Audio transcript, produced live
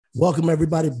Welcome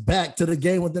everybody back to the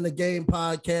Game Within the Game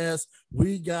podcast.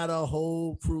 We got a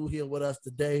whole crew here with us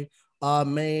today. Our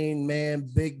main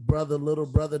man, big brother, little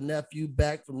brother, nephew,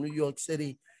 back from New York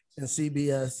City and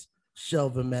CBS,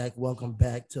 Shelvin Mack. Welcome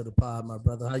back to the pod, my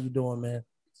brother. How you doing, man?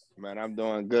 Man, I'm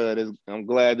doing good. I'm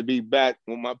glad to be back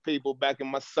with my people, back in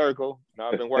my circle.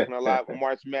 I've been working a lot with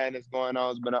March Madness going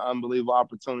on. It's been an unbelievable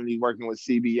opportunity working with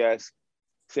CBS,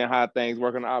 seeing how things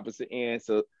work on the opposite end.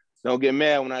 So don't get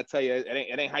mad when I tell you it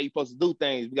ain't how you supposed to do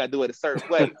things. We got to do it a certain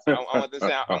way. So I want to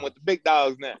say I'm with the big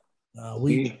dogs now.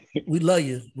 We love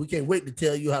you. We can't wait to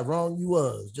tell you how wrong you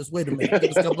was. Just wait a minute. Give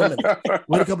us a couple of minutes.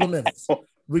 Wait a couple of minutes.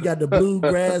 We got the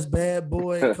bluegrass bad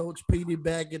boy, Coach Petey,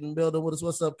 back in the building with us.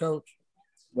 What's up, Coach?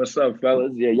 What's up,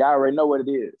 fellas? Yeah, y'all already know what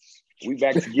it is. We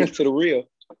back to get to the real.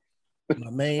 My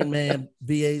main man,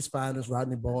 VA's finest,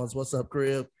 Rodney Barnes. What's up,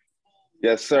 Crib?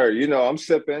 Yes, sir. You know, I'm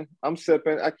sipping.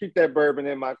 I keep that bourbon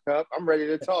in my cup. I'm ready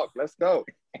to talk. Let's go.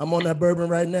 I'm on that bourbon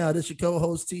right now. This is your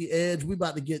co-host, T. Edge. We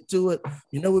about to get to it.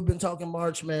 You know, we've been talking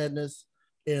March Madness,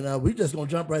 and we just going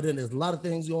to jump right in. There's a lot of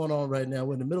things going on right now.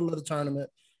 We're in the middle of the tournament,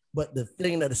 but the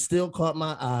thing that has still caught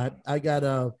my eye, I got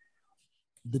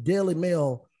the Daily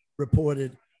Mail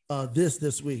reported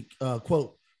this week.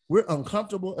 Quote, "We're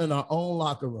uncomfortable in our own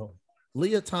locker room.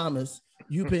 Leah Thomas,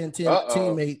 UPenn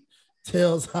teammate,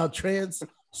 tells how trans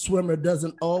swimmer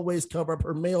doesn't always cover up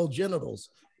her male genitals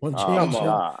when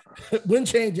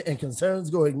changing and concerns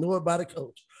go ignored by the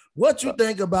coach." What you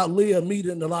think about Leah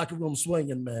meeting in the locker room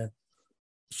swinging, man?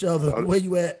 Shelvin, where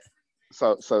you at?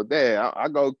 So there, I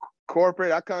go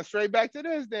corporate. I come straight back to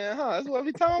this then, huh? That's what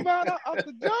we talking about off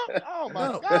the jump? Oh,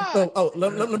 my God.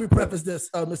 Let me preface this,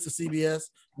 Mr. CBS.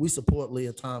 We support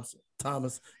Leah Thomas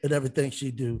and everything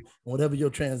she do, whatever your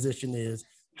transition is.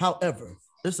 However,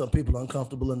 there's some people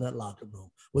uncomfortable in that locker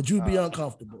room. Would you be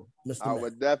uncomfortable, Mr. I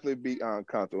would definitely be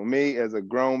uncomfortable. Me as a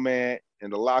grown man in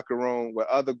the locker room with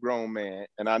other grown men,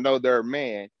 and I know they're a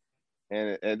man,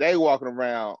 and they walking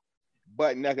around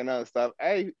butt neck and other stuff.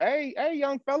 Hey,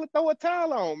 young fella, throw a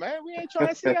towel on, man. We ain't trying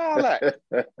to see all that.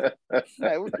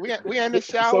 Hey, we in the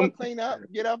shower, clean up,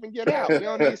 get up and get out. We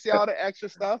don't need to see all the extra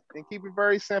stuff, and keep it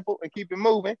very simple and keep it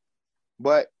moving.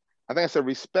 But I think it's a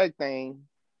respect thing.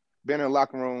 Been in the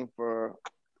locker room for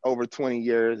over 20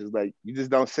 years. It's like you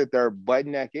just don't sit there butt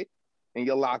naked in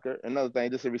your locker. Another thing,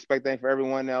 just a respect thing for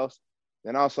everyone else.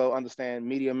 And also understand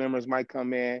media members might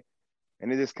come in,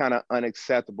 and it's just kind of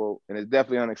unacceptable. And it's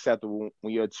definitely unacceptable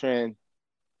when you're a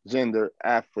transgender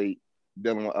athlete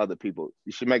dealing with other people.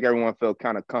 You should make everyone feel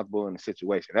kind of comfortable in the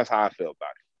situation. That's how I feel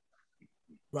about it.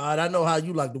 Right, I know how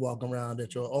you like to walk around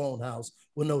at your own house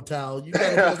with no towel. You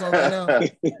got clothes on right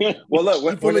now? Well,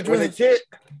 look, when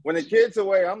the kid's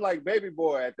away, I'm like baby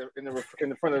boy in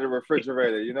the front of the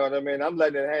refrigerator. You know what I mean? I'm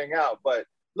letting it hang out. But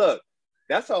look,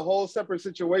 that's a whole separate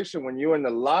situation when you're in the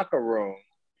locker room,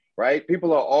 right?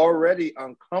 People are already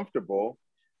uncomfortable.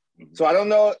 So I don't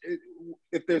know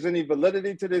if there's any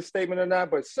validity to this statement or not,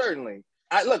 but certainly.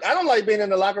 I don't like being in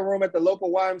the locker room at the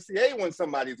local YMCA when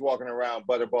somebody's walking around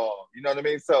butterball. You know what I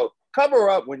mean? So cover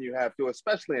up when you have to,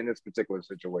 especially in this particular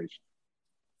situation.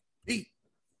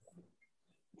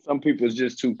 Some people is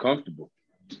just too comfortable.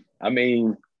 I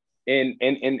mean, in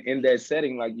that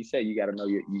setting, like you said, you gotta know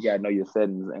your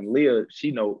settings. And Leah,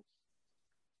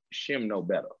 Shim know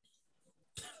better.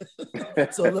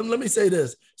 So let me say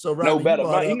this. So Rodney, no better.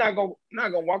 You're not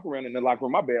gonna walk around in the locker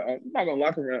room. My bad. You're not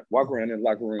gonna walk around in the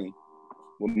locker room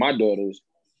with my daughters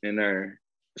in there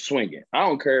swinging. I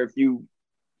don't care if you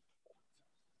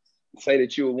say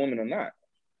that you're a woman or not.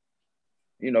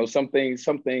 You know, some things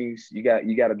you got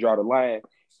to draw the line.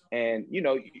 And you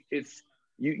know, it's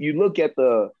you look at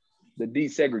the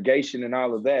desegregation and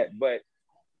all of that, but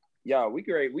y'all, we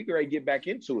could get back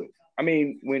into it. I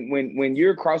mean, when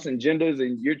you're crossing genders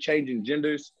and you're changing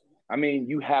genders, I mean,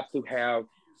 you have to have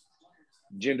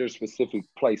gender specific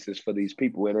places for these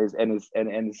people, and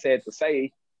it's sad to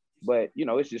say, but you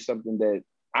know, it's just something that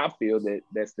I feel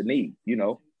that's the need. You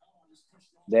know,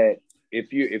 that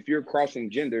if you're crossing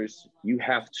genders, you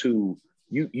have to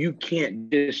you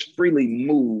can't just freely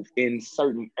move in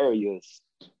certain areas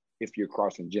if you're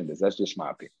crossing genders. That's just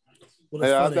my opinion. Well,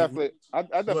 yeah, I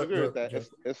definitely agree with that.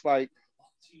 It's like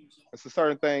it's a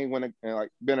certain thing when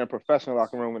like being in a professional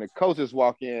locker room, when the coaches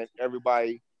walk in,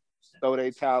 everybody throw their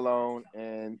towel on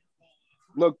and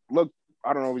look,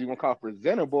 I don't know what you want to call it,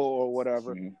 presentable or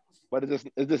whatever, but it's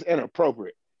just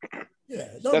inappropriate. Yeah,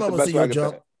 don't know see your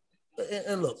jump.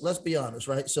 And look, let's be honest,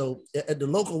 right? So at the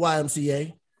local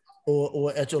YMCA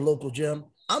or at your local gym,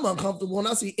 I'm uncomfortable when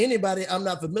I see anybody I'm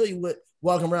not familiar with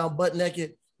walking around butt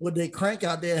naked with their crank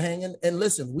out there hanging. And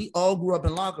listen, we all grew up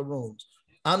in locker rooms.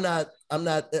 I'm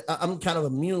kind of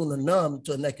immune or numb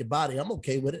to a naked body. I'm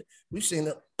okay with it. We've seen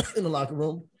it in the locker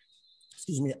room.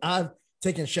 Excuse me. I've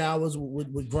taken showers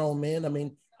with grown men. I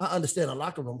mean, I understand a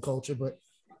locker room culture, but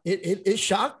it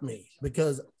shocked me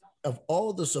because of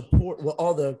all the support, well,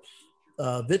 all the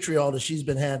vitriol that she's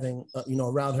been having,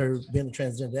 around her being a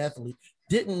transgender athlete.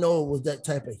 Didn't know it was that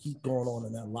type of heat going on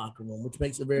in that locker room, which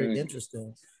makes it very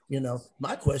interesting.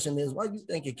 My question is, why do you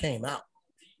think it came out?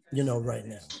 Right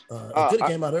now, it could have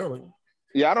came out earlier.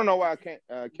 Yeah, I don't know why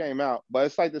it came out, but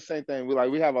it's like the same thing.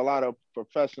 We have a lot of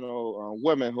professional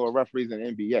women who are referees in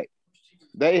the NBA.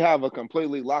 They have a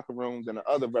completely locker room than the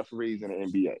other referees in the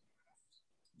NBA.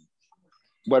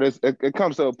 But it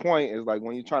comes to a point, is like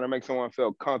when you're trying to make someone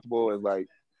feel comfortable, is like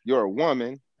you're a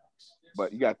woman,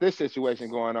 but you got this situation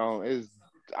going on.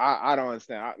 I don't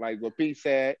understand. Like what Pete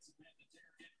said,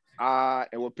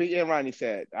 and what Pete and Ronnie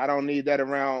said, I don't need that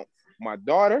around my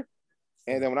daughter.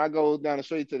 And then when I go down the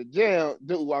street to the gym,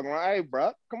 dude walking around, hey,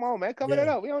 bro, come on, man, cover that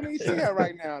up. We don't need to see that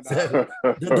right now.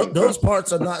 Those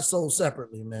parts are not sold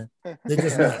separately, man. They're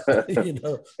just not.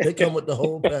 They come with the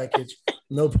whole package.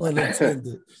 No pun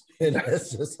intended. And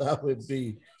that's just how it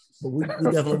be. But we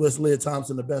definitely wish Leah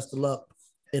Thompson the best of luck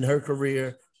in her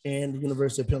career and the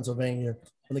University of Pennsylvania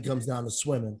when it comes down to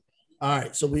swimming. All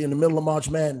right, so we're in the middle of March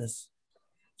Madness.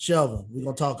 Shelvin, we're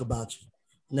going to talk about you.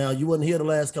 Now, you wasn't here the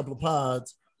last couple of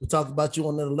pods. We talked about you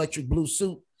on that electric blue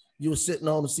suit. You were sitting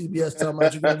on the CBS talking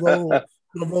about you're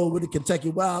gonna roll with the Kentucky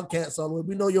Wildcats all the way.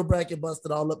 We know your bracket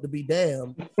busted all up to be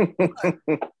damned.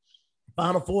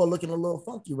 Final Four looking a little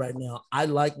funky right now. I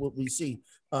like what we see.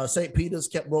 St. Peter's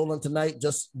kept rolling tonight.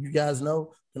 Just you guys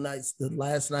know, tonight's the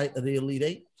last night of the Elite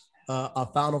Eight. Our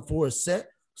Final Four is set.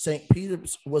 St.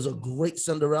 Peter's was a great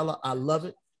Cinderella. I love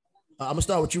it. I'm gonna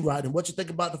start with you, Ryden. What you think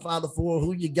about the Final Four?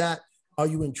 Who you got? Are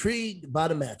you intrigued by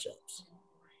the matchups?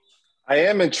 I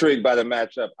am intrigued by the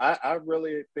matchup. I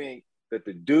really think that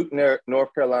the Duke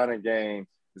North Carolina game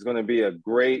is going to be a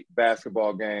great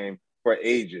basketball game for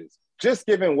ages, just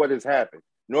given what has happened.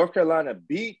 North Carolina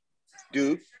beat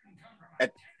Duke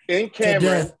in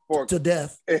Cameron to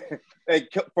death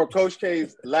for Coach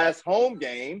K's last home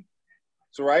game.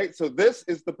 So, right. So this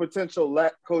is the potential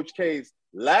Coach K's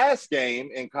last game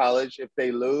in college if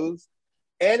they lose,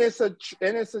 and it's a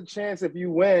chance if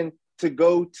you win to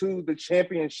go to the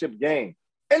championship game.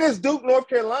 And it's Duke, North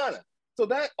Carolina. So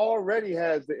that already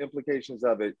has the implications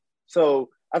of it. So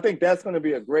I think that's going to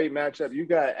be a great matchup. You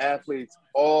got athletes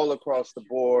all across the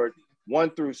board,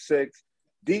 1 through 6.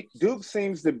 Duke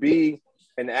seems to be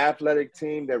an athletic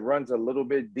team that runs a little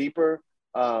bit deeper.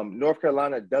 North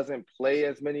Carolina doesn't play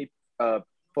as many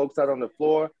folks out on the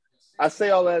floor. I say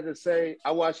all that to say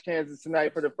I watched Kansas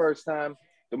tonight for the first time.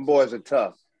 Them boys are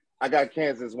tough. I got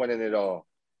Kansas winning it all.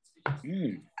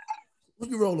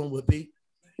 What you rolling with, Pete?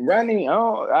 Ronnie,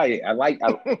 I like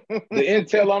the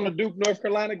intel on the Duke North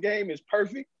Carolina game is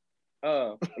perfect.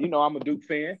 I'm a Duke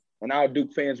fan, and our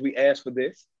Duke fans, we asked for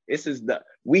this.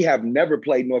 We have never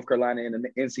played North Carolina in an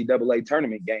NCAA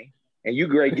tournament game, and you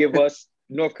great give us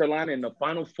North Carolina in the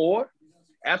Final Four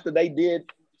after they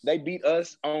beat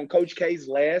us on Coach K's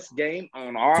last game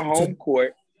on our home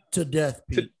court to death,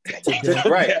 Pete. To death,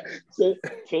 right?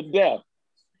 To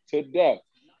death.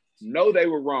 No, they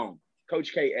were wrong.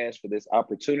 Coach K asked for this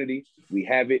opportunity. We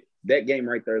have it. That game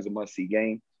right there is a must-see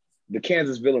game. The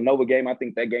Kansas-Villanova game, I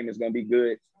think that game is going to be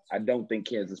good. I don't think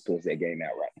Kansas pulls that game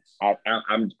out right.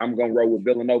 I'm going to roll with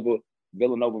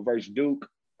Villanova versus Duke,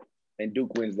 and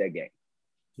Duke wins that game.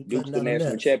 Duke's the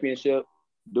national championship.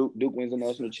 Duke wins the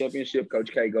national championship.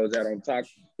 Coach K goes out on top.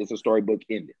 It's a storybook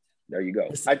ending. There you go.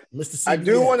 I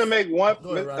do want to make one,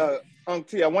 I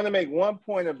want to make one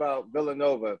point about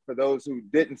Villanova for those who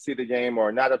didn't see the game or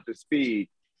are not up to speed,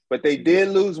 but they did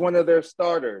lose one of their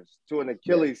starters to an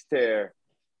Achilles tear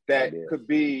that could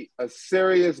be a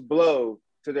serious blow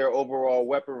to their overall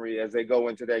weaponry as they go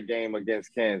into that game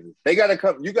against Kansas. They got to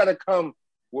come. You got to come.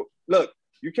 Look,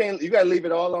 you got to leave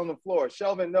it all on the floor.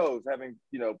 Shelvin knows, having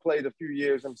played a few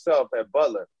years himself at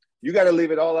Butler. You got to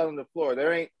leave it all out on the floor.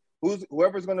 There ain't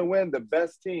whoever's going to win. The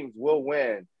best teams will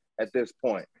win at this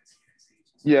point.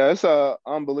 Yeah, it's a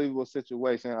unbelievable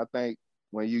situation. I think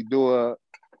when you do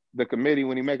the committee,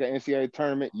 when you make an NCAA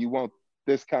tournament, you want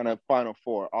this kind of Final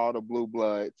Four, all the blue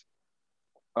bloods.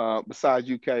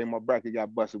 Besides UK, my bracket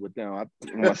got busted with them.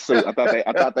 My suit. I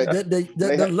thought they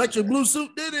the electric blue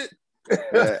suit did it.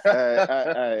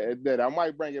 Yeah, it did. I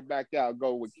might bring it back out,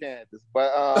 go with Kansas,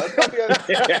 but it's gonna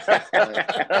be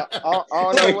I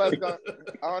don't know what's going.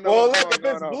 I don't know Well, what's look, if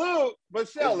going it's on. blue,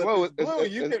 Michelle, It's blue. if it's blue,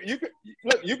 you could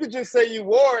look. You could just say you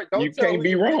wore it. Don't You tell can't who be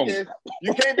your wrong. pick is.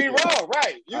 You can't be wrong,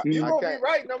 right? You I gonna be can't.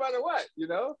 right no matter what, you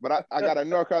know. But I got a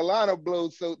North Carolina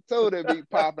blue suit too to be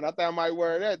popping. I think I might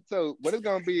wear that too. But it's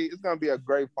gonna be a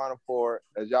great Final Four,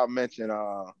 as y'all mentioned.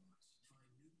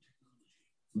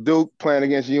 Duke playing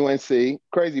against UNC.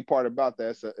 Crazy part about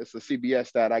that, it's a CBS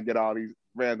stat. I get all these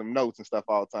random notes and stuff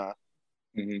all the time.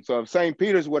 Mm-hmm. So if St.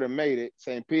 Peter's would have made it,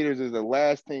 St. Peter's is the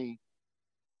last team.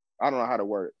 I don't know how to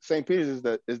word it. St. Peter's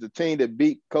is the team that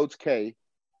beat Coach K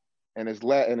in his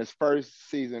first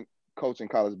season coaching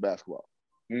college basketball.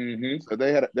 Mm-hmm. So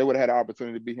they would have had an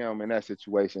opportunity to beat him in that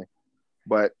situation.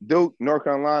 But Duke, North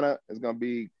Carolina is going to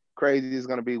be crazy. It's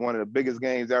going to be one of the biggest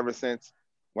games ever since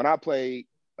when I played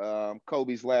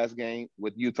Kobe's last game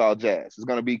with Utah Jazz. It's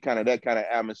going to be kind of that kind of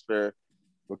atmosphere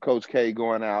with Coach K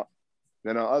going out.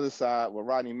 Then on the other side, what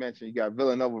Rodney mentioned, you got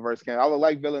Villanova versus Kansas. I would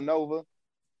like Villanova,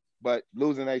 but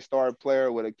losing a star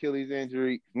player with Achilles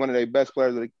injury, one of their best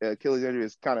players with Achilles injury,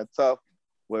 is kind of tough.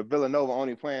 With Villanova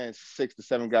only playing 6 to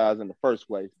 7 guys in the first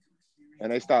place,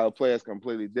 and their style of play is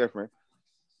completely different.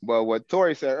 But what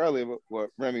Tori said earlier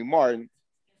with Remy Martin,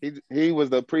 he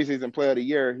was the preseason player of the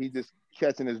year. He just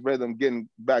catching his rhythm, getting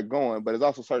back going. But it's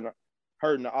also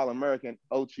hurting the All-American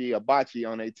Ochi Abachi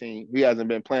on their team. He hasn't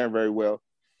been playing very well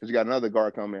because you got another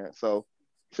guard coming in. So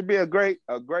it should be a great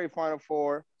Final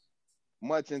Four,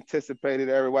 much anticipated.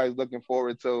 Everybody's looking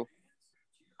forward to.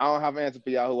 I don't have an answer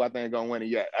for y'all who I think is gonna win it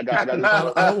yet. I got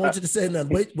I don't want you to say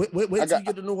nothing. Wait till you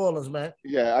get to New Orleans, man.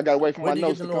 Yeah, I gotta wait for my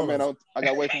notes to come in on. I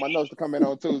gotta wait for my notes to come in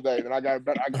on Tuesday, and I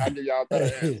give y'all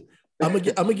better answer. I'm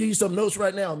gonna give you some notes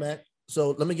right now, Mac.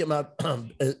 So let me get my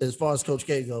as far as Coach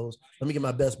K goes, let me get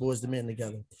my best boys to men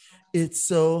together. It's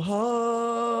so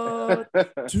hard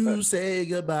to say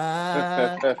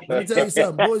goodbye. Let me tell you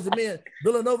something, boys and men.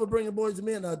 Villanova bringing boys and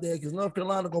men out there because North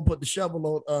Carolina gonna put the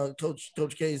shovel on Coach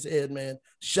K's head, man.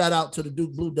 Shout out to the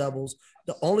Duke Blue Devils.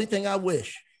 The only thing I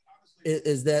wish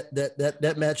is that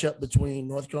matchup between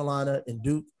North Carolina and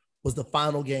Duke was the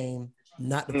final game,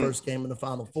 not the first game in the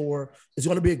Final Four. It's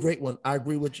going to be a great one. I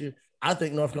agree with you. I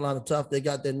think North Carolina tough. They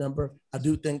got their number. I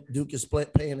do think Duke is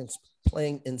playing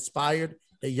inspired.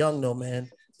 They're young, though, man.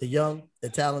 They're young.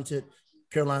 They're talented.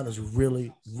 Carolina's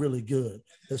really, really good.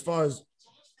 As far as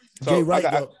Jay Wright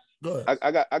go ahead.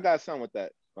 I got something with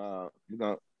that. We're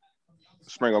gonna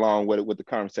spring along with it with the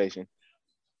conversation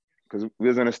because we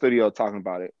was in the studio talking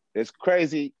about it. It's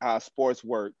crazy how sports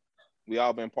work. We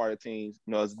all been part of teams.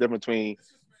 You know, it's different between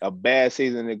a bad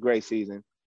season and a great season.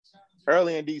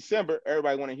 Early in December,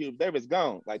 everybody wanted Hugh Davis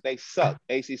gone. Like, they suck.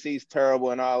 ACC's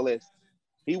terrible and all this.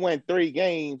 He went 4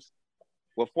 games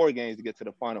to get to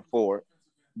the Final Four,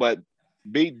 but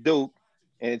beat Duke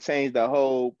and it changed the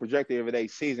whole trajectory of their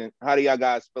season. How do y'all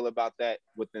guys feel about that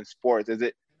within sports? Is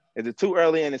it too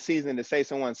early in the season to say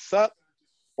someone sucked,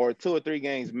 or 2 or 3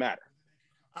 games matter?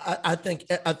 I think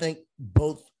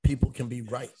both people can be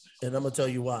right, and I'm gonna tell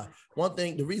you why. One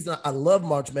thing, the reason I love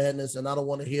March Madness, and I don't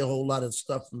want to hear a whole lot of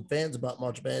stuff from fans about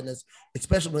March Madness,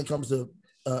 especially when it comes to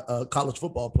college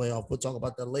football playoff. We'll talk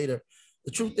about that later.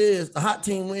 The truth is, a hot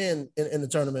team win in the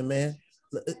tournament, man.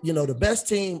 You know, the best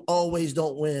team always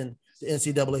don't win the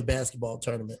NCAA basketball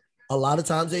tournament. A lot of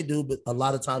times they do, but a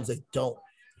lot of times they don't.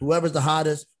 Whoever's the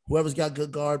hottest, whoever's got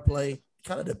good guard play,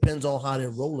 kind of depends on how they're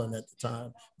rolling at the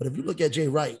time. But if you look at Jay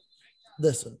Wright,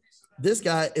 listen, this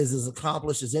guy is as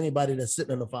accomplished as anybody that's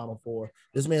sitting in the Final Four.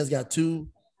 This man's got 2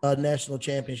 national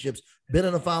championships, been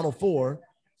in the Final Four,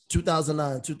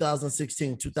 2009,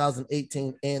 2016,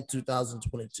 2018, and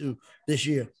 2022 this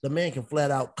year. The man can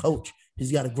flat out coach.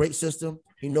 He's got a great system.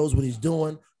 He knows what he's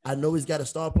doing. I know he's got a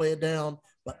star player down,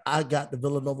 but I got the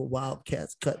Villanova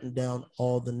Wildcats cutting down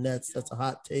all the nets. That's a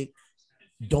hot take.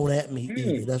 Don't at me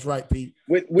either. That's right, Pete.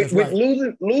 With right.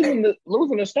 losing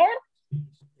the start?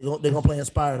 They're gonna play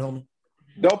inspired, homie.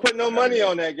 Don't put no money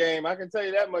on that game. I can tell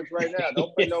you that much right now.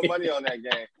 Don't put no money on that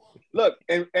game. Look,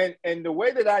 and the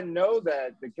way that I know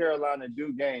that the Carolina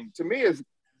Duke game to me is,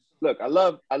 look, I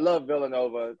love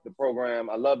Villanova, the program.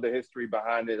 I love the history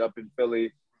behind it up in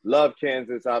Philly. Love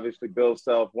Kansas, obviously. Bill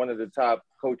Self, one of the top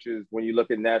coaches when you look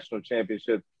at national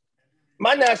championships.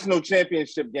 My national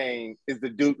championship game is the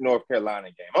Duke North Carolina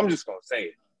game. I'm just gonna say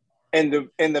it. And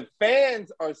the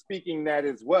fans are speaking that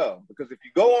as well. Because if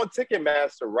you go on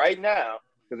Ticketmaster right now,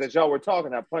 because as y'all were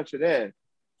talking, I punch it in,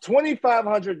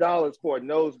 $2,500 for a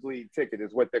nosebleed ticket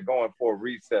is what they're going for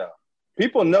resale.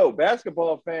 People know,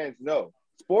 basketball fans know,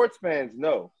 sports fans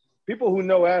know. people who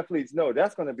know athletes know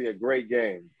that's going to be a great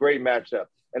game, great matchup.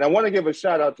 And I want to give a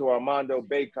shout out to Armando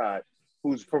Baycott,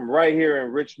 who's from right here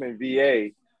in Richmond, VA,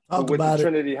 who went to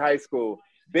Trinity High School.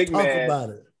 Big man. Talk about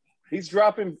it. He's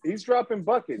dropping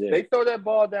buckets. Yeah. They throw that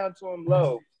ball down to him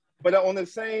low. But on the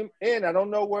same end, I don't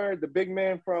know where the big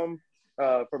man from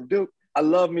Duke, I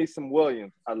love me some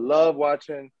Williams. I love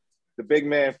watching the big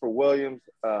man for Williams.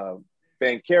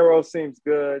 Banchero seems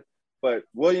good, but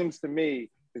Williams to me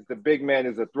is the big man,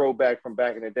 is a throwback from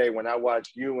back in the day when I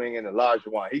watched Ewing and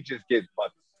Olajuwon. He just gets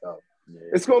buckets. So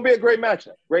it's going to be a great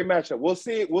matchup. Great matchup. We'll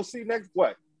see next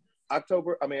April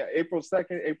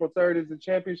 2nd, April 3rd is the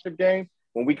championship game.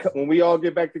 When we all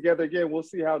get back together again, we'll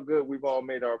see how good we've all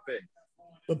made our picks.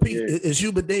 But Pete, is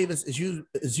Hubert Davis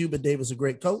a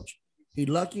great coach? He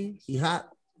lucky? He hot?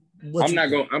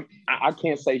 I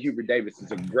can't say Hubert Davis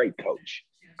is a great coach.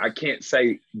 I can't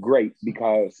say great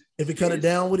because if he cut it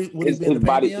down, would he be his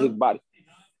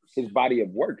body of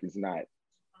work is not.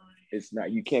 It's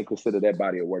not. You can't consider that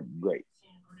body of work great.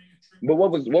 But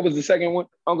what was the second one,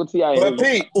 Uncle T? But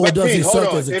Pete, hold on.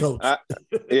 As a coach? I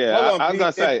was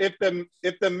gonna say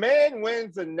if the man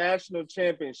wins a national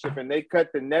championship and they cut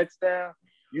the nets down,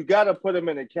 you got to put him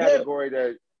in a category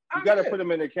put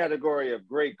him in a category of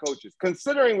great coaches,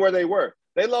 considering where they were.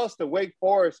 They lost to Wake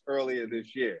Forest earlier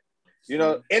this year. You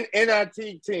know, in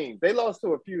NIT teams, they lost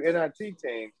to a few NIT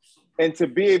teams, and to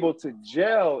be able to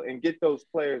gel and get those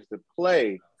players to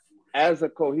play as a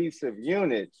cohesive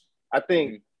unit, I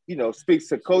think, speaks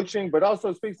to coaching, but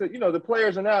also speaks to, the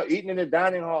players are now eating in the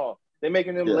dining hall. They're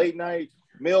making them late night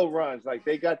meal runs. Like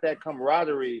they got that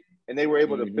camaraderie and they were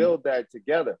able to build that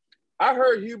together. I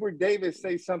heard Hubert Davis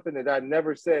say something that I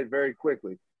never said very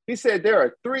quickly. He said there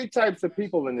are 3 types of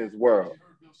people in this world.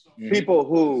 People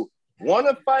who want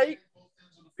to fight,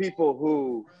 people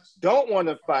who don't want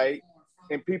to fight,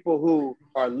 and people who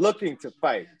are looking to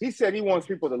fight. He said he wants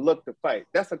people to look to fight.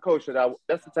 That's the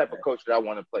type of coach that I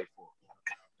want to play for.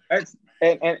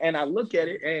 And I look at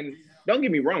it, and don't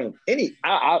get me wrong.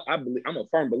 I believe, I'm a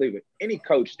firm believer. Any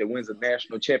coach that wins a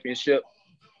national championship,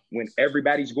 when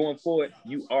everybody's going for it,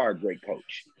 you are a great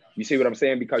coach. You see what I'm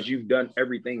saying? Because you've done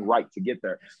everything right to get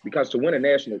there. Because to win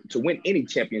any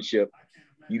championship,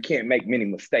 you can't make many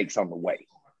mistakes on the way.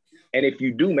 And if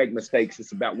you do make mistakes,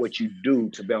 it's about what you do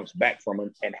to bounce back from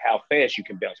them and how fast you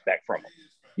can bounce back from them.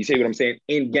 You see what I'm saying?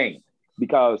 In game.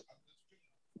 Because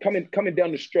coming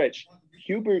down the stretch,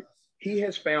 Hubert, he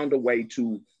has found a way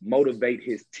to motivate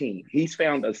his team. He's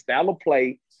found a style of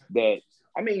play that,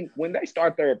 when they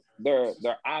start their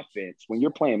offense, when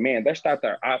you're playing man, they start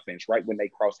their offense right when they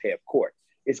cross half court.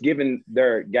 It's giving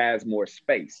their guys more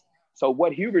space. So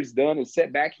what Hubert's done is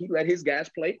set back. He let his guys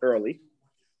play early,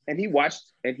 and he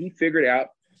watched and he figured out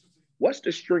what's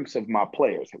the strengths of my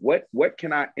players. What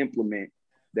can I implement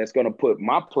that's going to put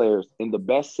my players in the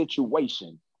best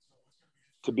situation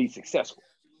to be successful?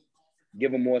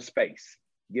 Give them more space.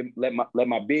 Let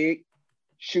my big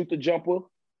shoot the jumper.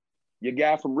 Your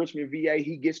guy from Richmond, VA,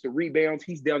 he gets the rebounds.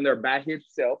 He's down there by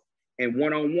himself. And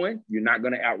one-on-one, you're not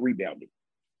going to out-rebound him.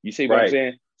 You see what I'm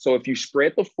saying? So if you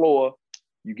spread the floor,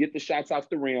 you get the shots off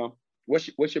the rim. What's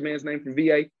your man's name from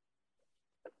VA?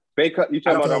 Baker, you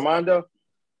talking about Armando?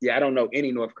 Yeah, I don't know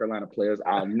any North Carolina players.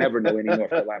 I'll never know any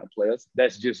North Carolina players.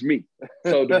 That's just me.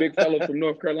 So the big fella from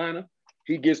North Carolina,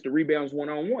 he gets the rebounds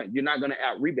one-on-one. You're not going to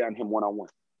out-rebound him one-on-one.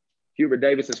 Hubert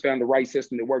Davis has found the right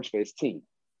system that works for his team.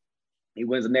 He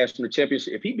wins a national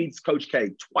championship. If he beats Coach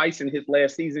K twice in his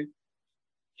last season,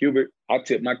 Hubert, I'll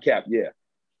tip my cap. Yeah.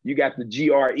 You got the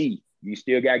GRE. You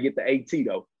still got to get the AT,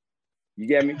 though. You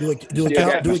get me? Do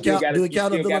account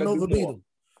of Villanova beat him.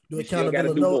 Do account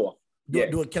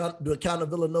of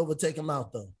Villanova take him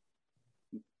out, though.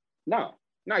 No,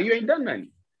 you ain't done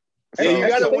nothing. So, you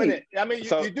got to win it.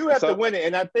 You do have to win it.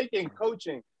 And I think in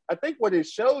coaching, I think what it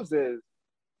shows is,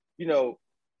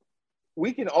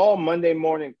 we can all Monday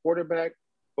morning quarterback,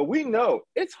 but we know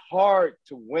it's hard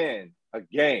to win a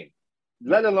game,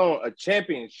 let alone a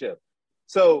championship.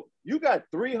 So you got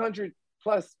 300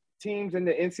 plus teams in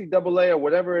the NCAA or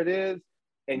whatever it is,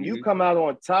 and you come out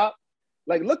on top.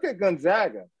 Like, look at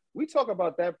Gonzaga. We talk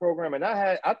about that program, and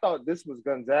I thought this was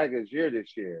Gonzaga's year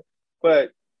this year.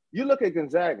 But you look at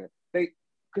Gonzaga, they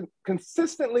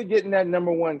consistently getting that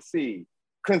number 1 seed,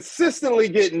 consistently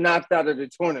getting knocked out of the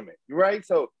tournament, right?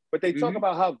 So, but they talk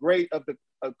about how great of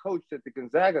a coach that the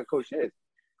Gonzaga coach is.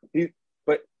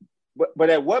 But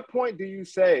at what point do you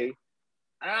say,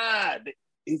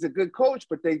 he's a good coach,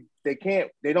 but they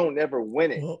don't ever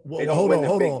win it. Hold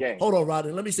on,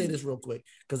 Rodney. Let me say this real quick,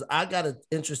 because I got an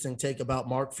interesting take about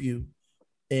Mark Few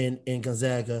in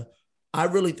Gonzaga. I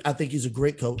think he's a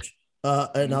great coach.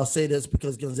 And I'll say this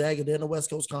because Gonzaga, they're in the West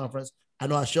Coast Conference. I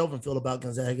know how Shelvin feel about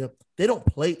Gonzaga. They don't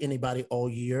play anybody all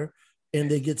year, and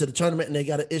they get to the tournament and they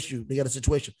got an issue. They got a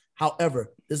situation.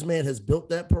 However, this man has built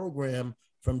that program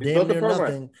from damn near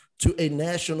nothing to a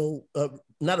national,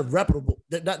 not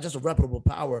just a reputable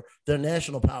power, they're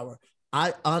national power.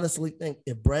 I honestly think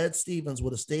if Brad Stevens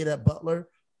would have stayed at Butler,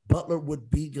 Butler would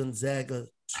be Gonzaga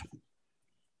too.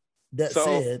 That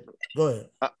said, go ahead.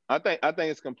 I think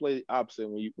it's completely opposite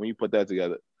when you put that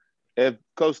together. If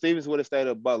Coach Stevens would have stayed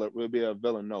at Butler, it would be a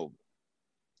Villanova.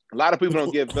 A lot of people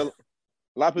don't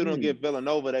give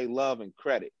Villanova they love and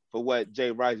credit for what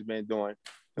Jay Wright's been doing.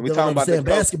 And we talking about the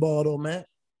basketball though, man.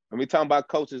 And we talking about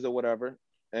coaches or whatever.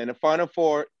 And the Final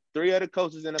Four, 3 of the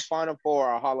coaches in the Final Four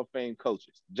are Hall of Fame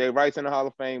coaches. Jay Wright's in the Hall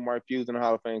of Fame, Mark Few's in the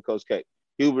Hall of Fame, Coach K.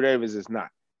 Hubert Davis is not.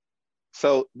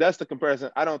 So that's the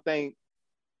comparison. I don't think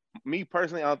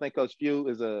Coach Few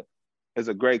is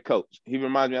a great coach. He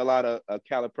reminds me a lot of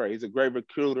Calipari. He's a great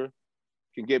recruiter,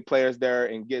 can get players there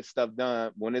and get stuff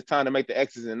done. When it's time to make the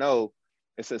X's and O's,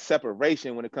 it's a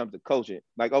separation when it comes to coaching.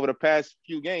 Like over the past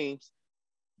few games,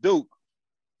 Duke,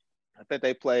 I think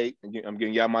they played. I'm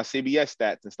giving y'all my CBS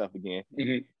stats and stuff again.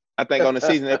 Mm-hmm. I think on the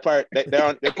season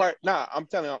I'm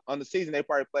telling you, on the season they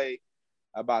probably played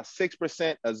about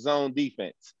 6% of zone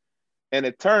defense. In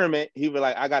the tournament, he was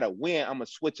like, I gotta win. I'm gonna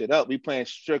switch it up. We playing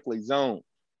strictly zone.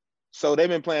 So they've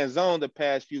been playing zone the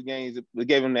past few games. We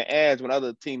gave them the edge when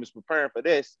other teams preparing for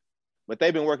this, but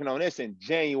they've been working on this in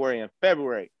January and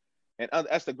February. And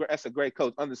that's a great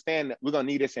coach. Understand that we're gonna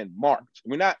need this in March.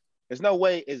 There's no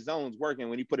way his zone's working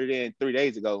when you put it in 3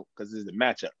 days ago because it's a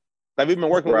matchup. Like we've been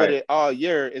working with it all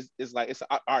year. It's like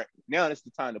all right. Now it's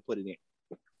the time to put it in.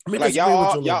 I mean, like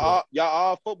y'all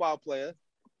all football players.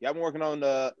 Y'all been working on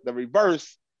the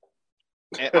reverse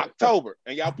in October,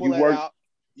 and y'all pull it out.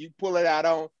 You pull it out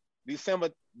on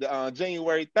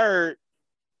January 3rd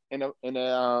in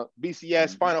the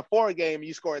BCS Final Four game, and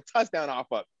you score a touchdown off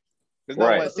of it. Because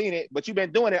no one's seen it, but you've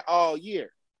been doing it all year.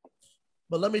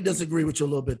 But let me disagree with you a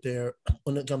little bit there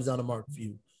when it comes down to Mark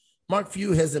Few. Mark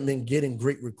Few hasn't been getting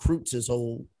great recruits his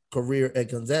whole career at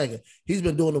Gonzaga. He's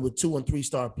been doing it with 2- and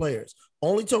 3-star players.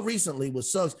 Only till recently with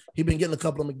Suggs, he's been getting a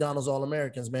couple of McDonald's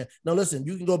All-Americans, man. Now, listen,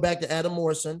 you can go back to Adam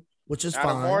Morrison, which is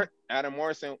fine. Adam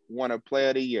Morrison won a Player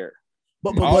of the Year.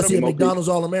 But was he a McDonald's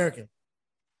All-American?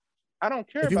 I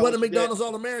don't care. If he wasn't a McDonald's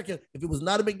All-American, if he was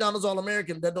not a McDonald's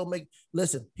All-American, that don't make –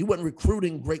 listen, he wasn't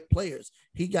recruiting great players.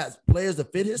 He got players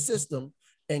that fit his system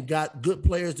and got good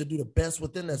players to do the best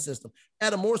within that system.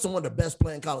 Adam Morrison won the best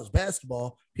player in college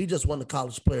basketball. He just won the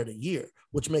College Player of the Year,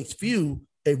 which makes Few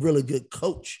a really good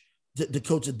coach to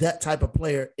coach that type of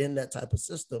player in that type of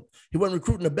system. He wasn't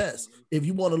recruiting the best. If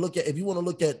you want to look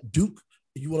at Duke,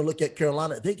 if you want to look at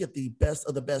Carolina, they get the best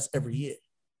of the best every year.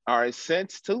 All right,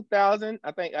 since 2000,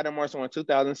 I think Adam Morrison won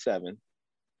 2007.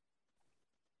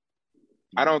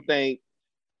 I don't think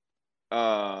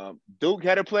Duke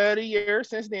had a Player of the Year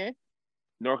since then.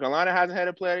 North Carolina hasn't had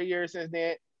a Player of the Year since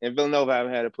then, and Villanova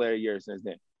haven't had a Player of the Year since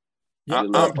then.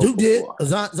 Yeah, Duke did.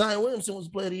 Zion Williamson was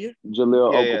Player of the Year.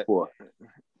 Jaleel Okafor.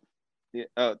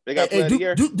 Yeah, they got Player of the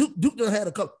Year. Duke done had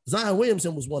a couple. Zion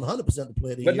Williamson was 100% the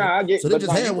Player of the Year. So they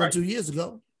just had one 2 years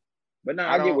ago. But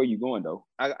now I get where you're going though.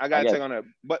 I gotta take on that.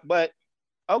 But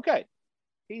okay,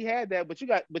 he had that. But you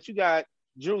got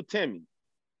Drew Timme.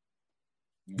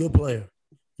 Good player,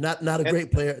 not a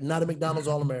great player, not a McDonald's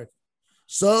All-American.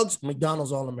 Suggs,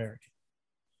 McDonald's All-American,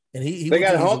 and he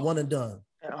was one and done.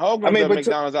 Holmgren's a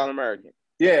McDonald's All-American.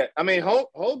 Yeah, I mean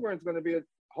Holmgren's going to be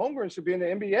Holmgren should be in the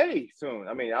NBA soon.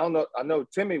 I mean, I don't know. I know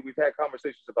Timme. We've had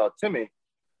conversations about Timme.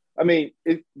 I mean,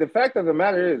 the fact of the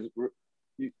matter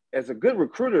is, as a good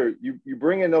recruiter, you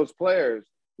bring in those players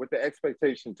with the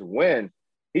expectation to win.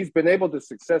 He's been able to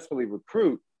successfully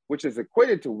recruit, which is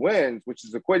equated to wins, which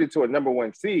is equated to a number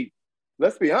 1 seed.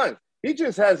 Let's be honest. He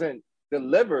just hasn't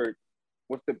delivered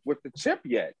with the chip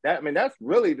yet. That's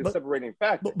really the separating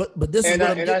factor. But this is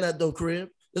what I'm getting at, though, Crib.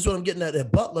 This is what I'm getting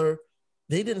at Butler.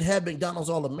 They didn't have McDonald's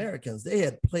All-Americans. They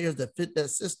had players that fit that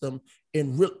system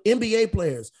in real NBA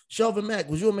players. Shelvin Mack,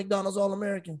 was you a McDonald's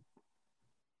All-American?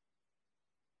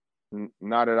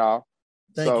 Not at all.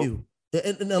 Thank you.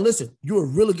 And now listen, you're a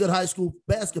really good high school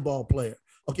basketball player.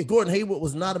 Okay, Gordon Hayward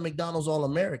was not a McDonald's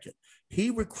All-American. He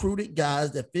recruited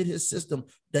guys that fit his system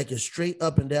that could straight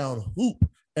up and down hoop.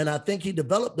 And I think he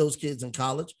developed those kids in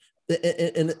college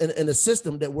in a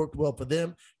system that worked well for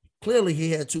them. Clearly, he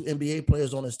had 2 NBA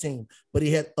players on his team, but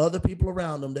he had other people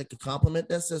around him that could complement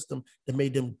that system that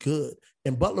made them good.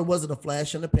 And Butler wasn't a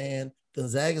flash in the pan.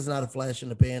 Gonzaga's not a flash in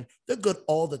the pan. They're good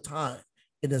all the time.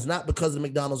 And it's not because of the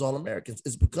McDonald's All-Americans.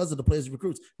 It's because of the players he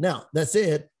recruits. Now, that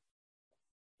said,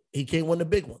 he can't win the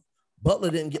big one.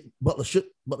 Butler didn't get Butler should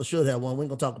have one. We ain't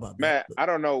gonna talk about that. Man, I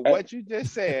don't know what you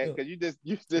just said because you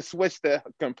just switched it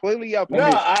completely up. No,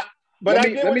 I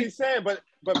get what he's saying, but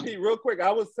Pete, real quick,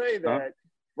 I would say that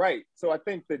right. So I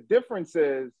think the difference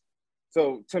is,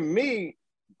 so to me,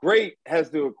 great has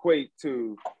to equate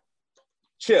to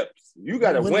chips. You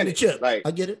got to win it. Chip. Like,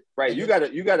 I get it. Right. You got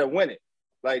to win it.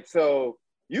 Like, so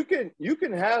you can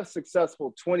have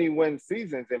successful 20-win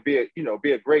seasons and be a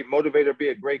great motivator, be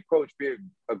a great coach, be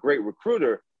a great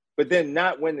recruiter, but then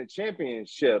not win the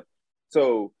championship.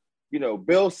 So,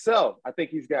 Bill Self, I think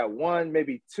he's got one,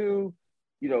 maybe two.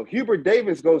 Hubert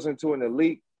Davis goes into an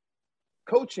elite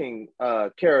coaching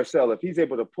carousel if he's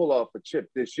able to pull off a chip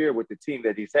this year with the team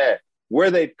that he's had, where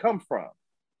they've come from,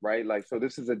 right? Like, so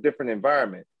this is a different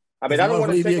environment. I mean, I don't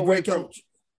want to take away from.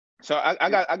 So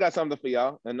I got something for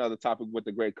y'all. Another topic with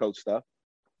the great coach stuff.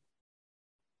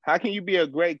 How can you be a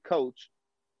great coach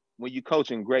when you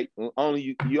coaching great? You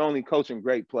only coaching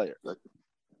great players.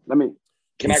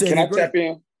 Can I tap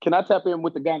in? Can I tap in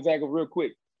with the Gonzaga real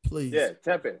quick? Please. Yeah,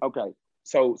 tap in. Okay.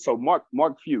 So Mark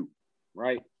Few,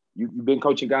 right? You've been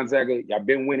coaching Gonzaga. Y'all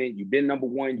been winning. You've been number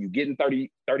one. You getting 30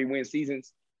 win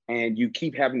seasons, and you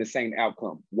keep having the same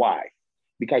outcome. Why?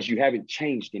 Because you haven't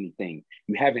changed anything.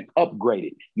 You haven't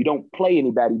upgraded. You don't play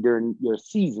anybody during your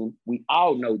season. We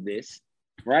all know this,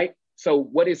 right? So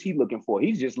what is he looking for?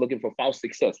 He's just looking for false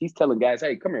success. He's telling guys,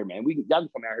 hey, come here, man. Y'all can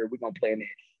come out here. We're going to play in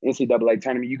the NCAA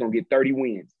tournament. You're going to get 30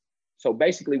 wins. So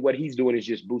basically what he's doing is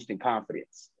just boosting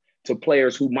confidence to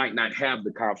players who might not have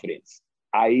the confidence,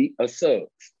 i.e. a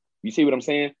Suggs. You see what I'm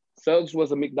saying? Suggs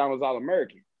was a McDonald's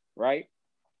All-American, right?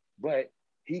 But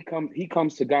he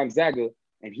comes to Gonzaga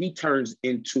and he turns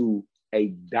into a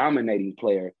dominating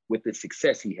player with the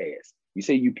success he has. You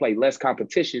say you play less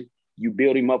competition, you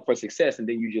build him up for success, and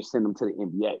then you just send him to the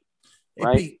NBA.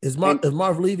 Right? Hey, Pete, is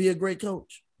Marv Levy a great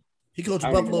coach? He coached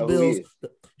Buffalo Bills.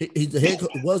 He's the head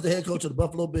was the head coach of the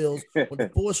Buffalo Bills. Went to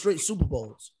 4 straight Super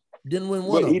Bowls. Didn't win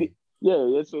one of them.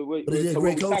 Yeah. But is he a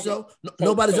great coach, though?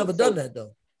 Nobody's ever done that,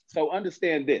 though. So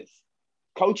understand this.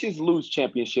 Coaches lose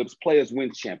championships. Players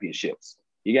win championships.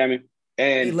 You got me?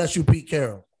 And unless you Pete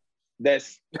Carroll.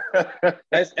 That's just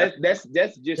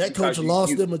that coach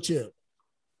lost them a chip.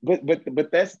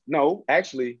 But that's no,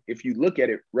 actually, if you look at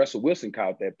it, Russell Wilson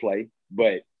called that play,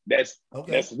 but that's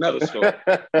another story.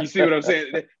 You see what I'm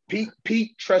saying?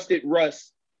 Pete trusted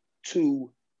Russ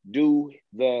to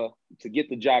get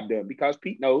the job done because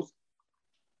Pete knows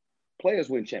players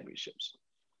win championships.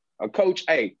 A coach,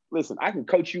 hey, listen, I can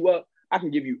coach you up. I can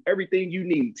give you everything you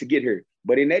need to get here.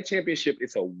 But in that championship,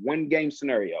 it's a one-game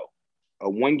scenario.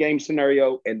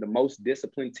 And the most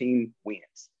disciplined team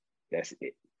wins. That's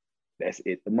it.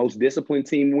 The most disciplined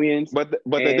team wins. But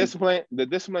the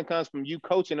discipline comes from you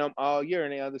coaching them all year,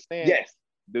 and they understand. Yes.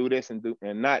 Do this and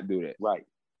not do this. Right.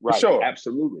 For sure.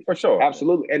 Absolutely. For sure.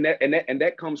 Absolutely. And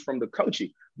that comes from the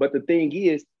coaching. But the thing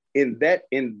is, in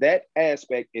that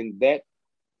aspect, in that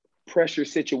pressure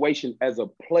situation as a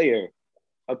player,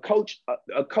 a coach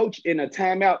in a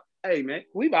timeout, hey man,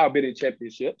 we've all been in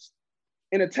championships.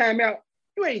 In a timeout,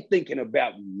 you ain't thinking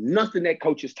about nothing that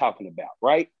coach is talking about,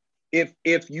 right?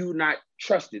 If you not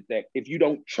trusted that, if you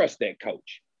don't trust that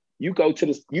coach, you go to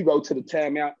the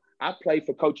timeout. I play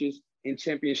for coaches in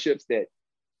championships that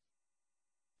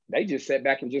they just sat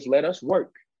back and just let us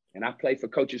work. And I play for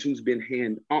coaches who's been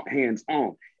hands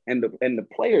on. And the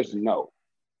players know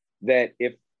that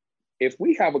if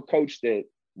we have a coach that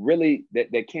really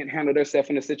that can't handle themselves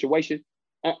in a situation,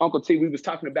 Uncle T, we was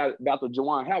talking about the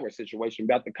Juwan Howard situation,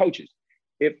 about the coaches.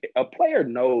 If a player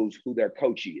knows who their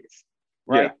coach is,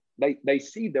 right? Yeah. They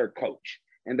see their coach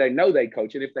and they know they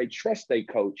coach. And if they trust their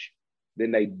coach,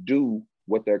 then they do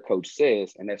what their coach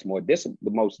says. And that's the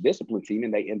most disciplined team,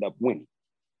 and they end up winning.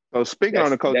 So speaking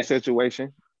on the coaching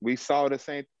situation, we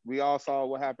all saw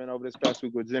what happened over this past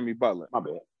week with Jimmy Butler. My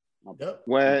bad.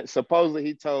 When supposedly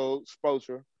he told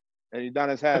Spoelstra, and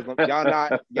Udonis Haslam,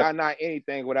 y'all not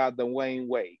anything without the Wayne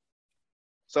Wade.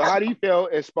 So how do you feel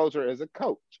if Spoelstra is a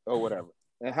coach or whatever?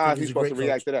 And how is he supposed to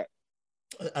react to that?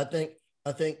 I think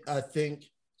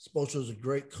Spoelstra is a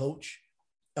great coach.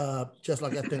 Just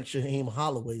like I think Shaheem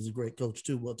Holloway is a great coach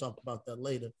too. We'll talk about that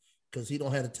later because he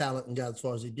don't have the talent and got as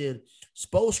far as he did.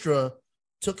 Spoelstra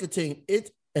took a team.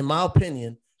 In my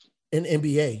opinion, in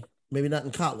NBA, maybe not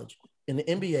in college, in the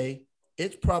NBA,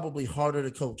 it's probably harder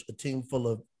to coach a team full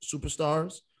of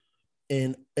superstars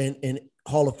and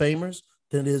Hall of Famers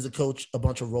than it is to coach a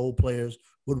bunch of role players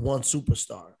with one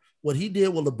superstar. What he did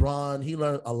with LeBron, he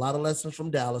learned a lot of lessons from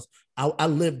Dallas. I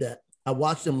lived that. I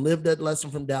watched them live that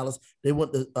lesson from Dallas. They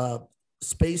went to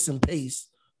space and pace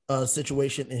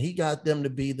situation, and he got them to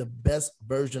be the best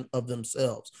version of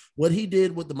themselves. What he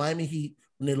did with the Miami Heat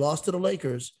when they lost to the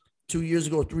Lakers 2 years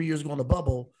ago, 3 years ago in the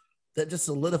bubble, that just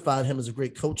solidified him as a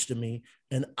great coach to me.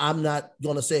 And I'm not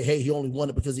going to say, hey, he only won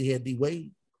it because he had D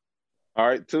Wade. All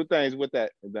right, two things with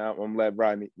that. Now I'm gonna let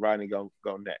Rodney go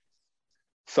next.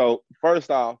 So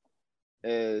first off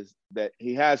is that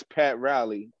he has Pat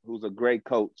Riley, who's a great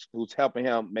coach, who's helping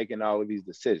him making all of these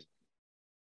decisions.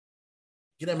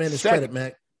 Get that man his credit,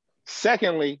 Mac.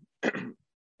 Secondly,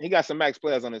 he got some max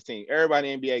players on his team.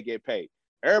 Everybody in the NBA get paid.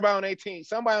 Everybody on their team,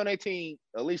 somebody on their team,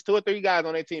 at least 2 or 3 guys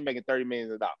on their team making $30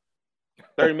 million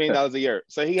a year.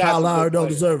 So he has Kyle Lowry don't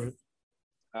deserve it.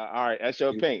 All right, that's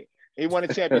your opinion. He won a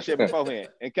championship beforehand,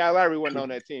 and Kyle Lowry wasn't on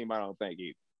that team. I don't think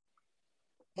either.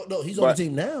 Oh, no, he's on the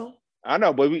team now. I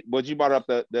know, but you brought up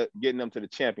the getting them to the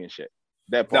championship.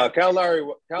 That No, part. Kyle Lowry.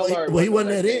 He wasn't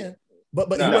that in,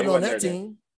 but he wasn't on that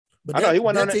team. But I know he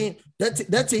wasn't on that team.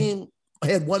 That team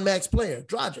had one max player,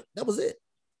 Dragic. That was it.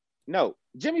 No,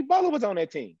 Jimmy Butler was on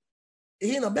that team.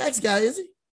 He ain't a max guy, is he?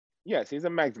 Yes, he's a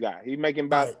max guy. He's making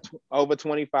about over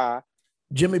 25.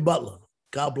 Jimmy Butler.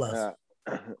 God bless.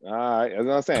 All right, that's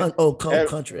what I'm saying.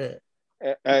 Country.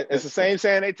 It's the same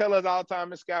saying they tell us all the time in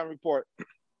the scouting report.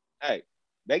 Hey,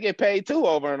 they get paid too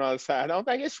over on the other side. I don't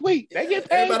think it's sweet. They get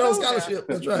paid. Everybody on scholarship.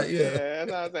 That's right. Yeah.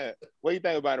 That's what I'm saying. What do you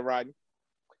think about it, Rodney?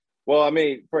 Well, I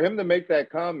mean, for him to make that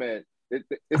comment,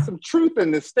 it's some truth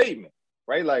in this statement,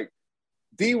 right? Like,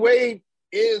 D Wade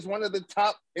is one of the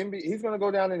top NBA. He's going to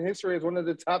go down in history as one of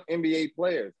the top NBA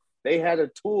players. They had a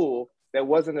tool that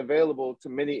wasn't available to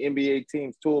many NBA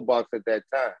teams' toolbox at that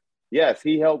time. Yes,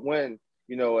 he helped win,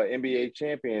 an NBA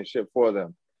championship for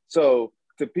them. So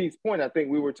to Pete's point, I think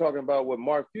we were talking about what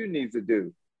Mark Few needs to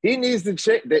do. He needs to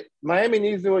change. That Miami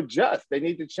needs to adjust. They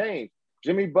need to change.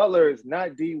 Jimmy Butler is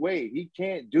not D Wade. He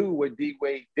can't do what D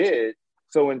Wade did.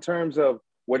 So in terms of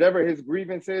whatever his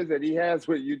grievance is that he has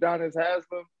with Udonis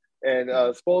Haslem and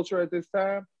Spoelstra at this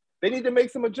time, they need to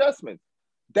make some adjustments.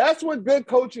 That's what good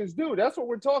coaches do. That's what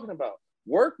we're talking about.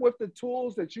 Work with the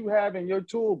tools that you have in your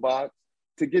toolbox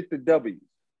to get the W's.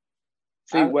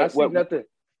 I see nothing.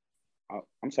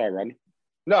 I'm sorry, Rodney.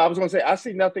 No, I was going to say, I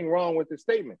see nothing wrong with the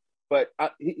statement, but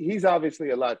he's obviously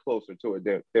a lot closer to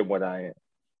it than what I am.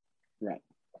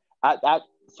 Right.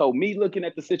 So me looking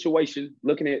at the situation,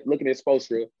 looking at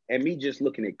Spoelstra, and me just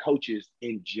looking at coaches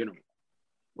in general,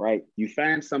 right? You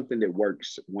find something that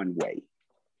works one way,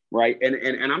 right?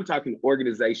 And I'm talking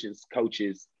organizations,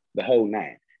 coaches, the whole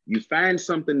nine. You find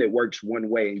something that works one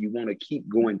way and you want to keep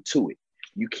going to it.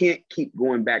 You can't keep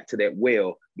going back to that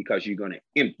well because you're going to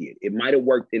empty it. It might have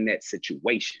worked in that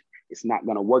situation. It's not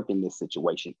going to work in this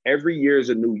situation. Every year is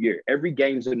a new year. Every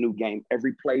game's a new game.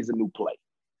 Every play is a new play.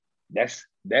 That's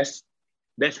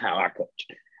how I coach.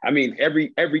 I mean,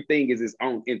 everything is its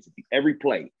own entity. Every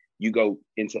play, you go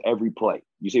into every play.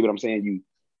 You see what I'm saying?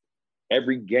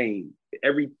 Every game,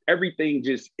 everything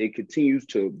just, it continues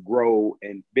to grow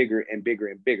and bigger and bigger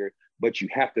and bigger, but you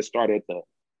have to start at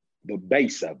the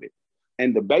base of it.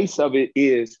 And the base of it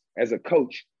is, as a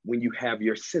coach, when you have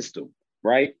your system,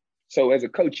 right? So as a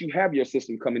coach, you have your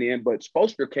system coming in, but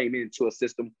Spoelstra came into a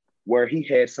system where he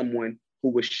had someone who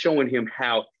was showing him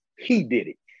how he did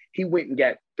it. He went and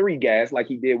got 3 guys like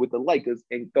he did with the Lakers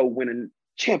and go win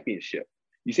a championship.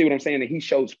 You see what I'm saying? And he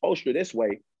showed Spoelstra this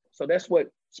way. So that's what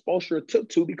Spoelstra took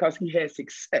to because he had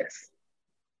success.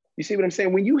 You see what I'm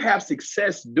saying? When you have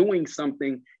success doing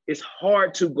something, it's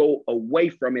hard to go away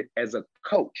from it as a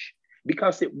coach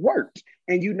because it worked.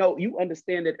 And you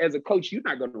understand that as a coach, you're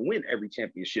not going to win every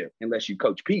championship unless you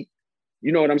coach Pete.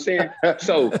 You know what I'm saying?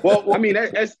 So, well, I mean,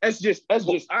 that's just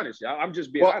honest, y'all. I'm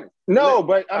just being honest. No,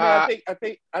 but I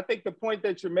mean, I think the point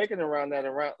that you're making around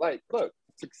like, look,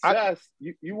 success.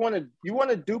 You want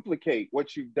to duplicate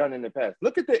what you've done in the past.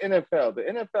 Look at the NFL. The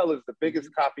NFL is the biggest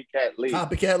copycat league.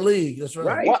 Copycat league. That's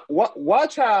right.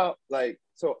 Watch how, like,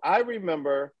 so I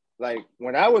remember, like,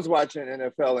 when I was watching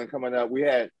NFL and coming up, we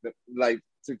had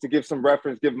to give some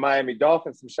reference, give Miami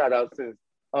Dolphins some shout outs to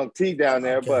T down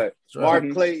there, but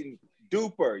Mark Clayton,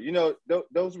 Duper,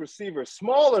 those receivers,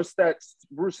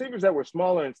 receivers that were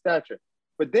smaller in stature.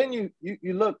 But then you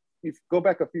go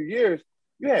back a few years,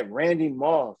 you had Randy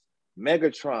Moss,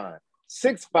 Megatron,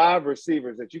 6'5"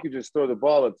 receivers that you could just throw the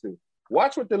ball into.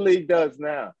 Watch what the league does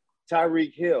now.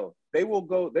 Tyreek Hill.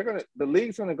 The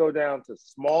league's gonna go down to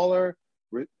smaller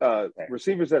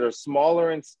receivers that are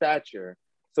smaller in stature,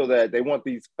 so that they want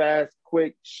these fast,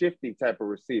 quick, shifty type of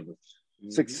receivers.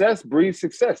 Mm-hmm. Success breeds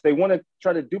success. They want to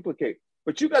try to duplicate,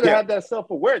 but you got to have that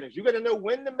self-awareness. You got to know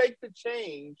when to make the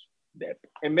change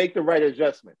and make the right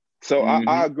adjustment. So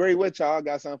I agree with y'all. I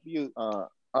got something for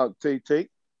you, TT.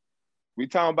 We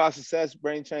talking about success,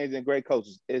 brain change, and great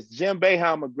coaches. Is Jim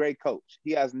Boeheim a great coach?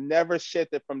 He has never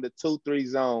shifted from the 2-3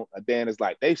 zone a day in his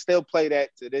life. They still play that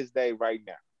to this day right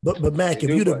now. But Mac, if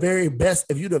you're the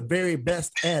very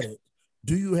best at it,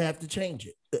 do you have to change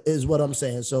it? Is what I'm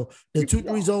saying. So the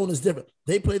 2-3 zone is different.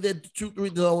 They play their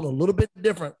 2-3 zone a little bit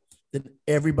different than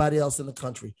everybody else in the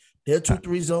country. Their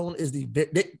 2-3 zone is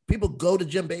people go to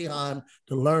Jim Boeheim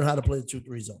to learn how to play the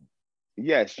 2-3 zone.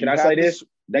 Yes. Can I say this?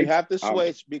 You have to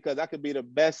switch because I could be the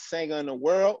best singer in the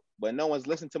world, but no one's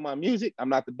listening to my music. I'm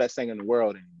not the best singer in the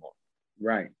world anymore.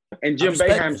 Right. And Jim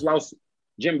Boeheim's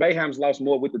lost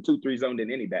more with the 2-3 zone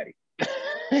than anybody.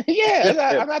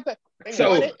 Yeah, I'm not the.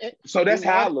 So that's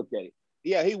how I look at it.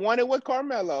 Yeah, he won it with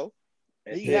Carmelo.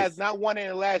 He has not won it in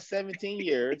the last 17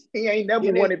 years. He ain't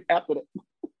never won it after that.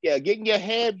 Yeah, getting your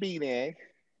head beat in.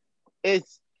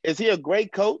 Is he a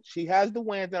great coach? He has the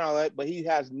wins and all that, but he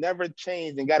has never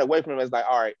changed and got away from it. It's like,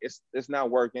 all right, it's not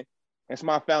working. It's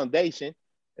my foundation.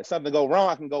 If something go wrong,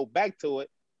 I can go back to it.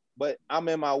 But I'm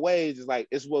in my ways. It's like,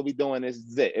 this is what we doing. This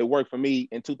is it. It worked for me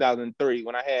in 2003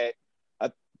 when I had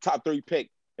a top 3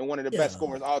 pick and one of the best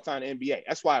scorers all time in the NBA.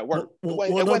 That's why it worked.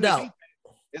 No doubt.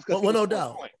 No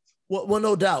doubt.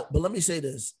 No doubt. But let me say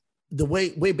this. The way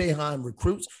Boeheim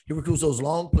recruits, he recruits those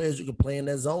long players who can play in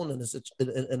that zone in a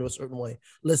certain way.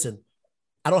 Listen,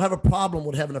 I don't have a problem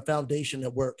with having a foundation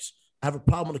that works. I have a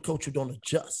problem with a coach who don't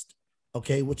adjust,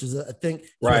 okay, which is, I think,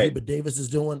 what Hubert Davis is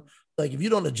doing. Like, if you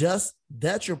don't adjust,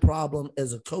 that's your problem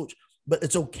as a coach. But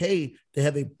it's okay to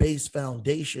have a base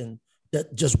foundation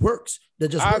that just works. I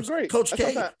agree. Coach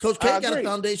K got a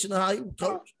foundation of how he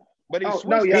coach. But he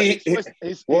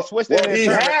switched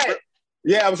it.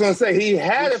 Yeah, I was going to say he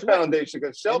had a foundation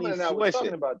because Shelvin and I were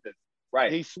talking about this.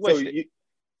 Right. He switched it.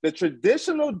 The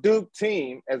traditional Duke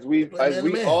team, as we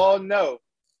all know,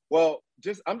 well,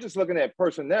 I'm just looking at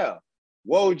personnel.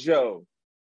 Wojo,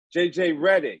 JJ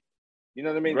Redick. You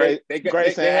know what I mean? They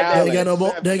got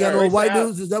no white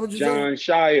dudes. Is that what you're saying? John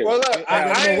Shire. Well, look,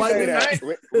 I ain't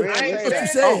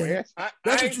saying.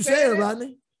 That's what you're saying,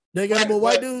 Rodney. They got no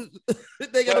white dudes.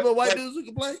 They got no white dudes who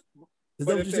can play. Is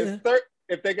that what you're saying?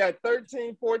 If they got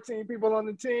 13, 14 people on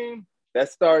the team,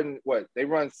 that's starting they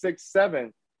run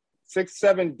 6-7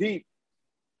 deep.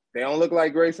 They don't look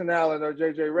like Grayson Allen or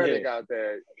JJ Redick out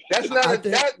there. That's not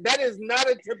that is not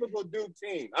a typical Duke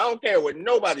team. I don't care what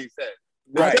nobody says.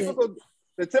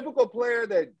 The typical player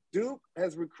that Duke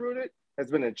has recruited has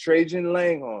been a Trajan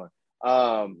Langhorne.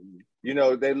 I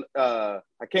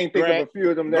can't think of a few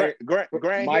of them there.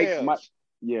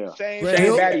 Yeah. Shane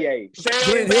Battier.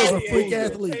 Grant Hill's a freak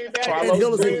athlete. Grant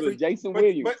Hill is a freak. Jason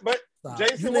Williams. But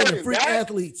Jason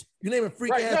Williams. You're naming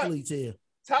freak athletes here.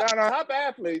 Top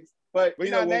athletes, but we're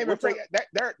not naming freak.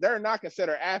 They're not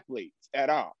considered athletes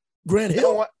at all. Grant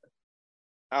Hill.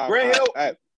 Grant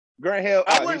Hill. Grant Hill.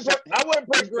 I wouldn't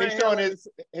put Grant Hill.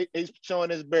 He's showing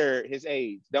his beard, his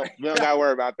age. We don't gotta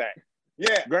worry about that.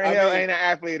 Yeah, Grant Hill ain't an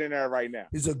athlete in there right now.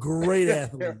 He's a great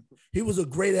athlete. He was a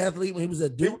great athlete when he was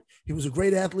at Duke. He was a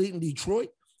great athlete in Detroit.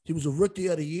 He was a rookie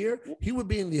of the year. He would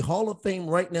be in the Hall of Fame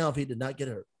right now if he did not get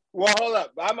hurt. Well, hold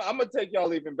up. I'm gonna take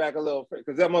y'all even back a little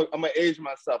because I'm gonna age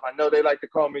myself. I know they like to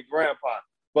call me grandpa,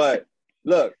 but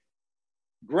look,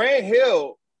 Grant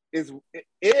Hill is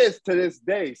to this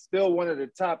day still one of the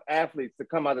top athletes to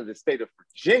come out of the state of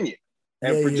Virginia.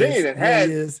 And Virginia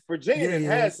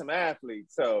has some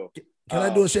athletes. So can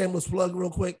I do a shameless plug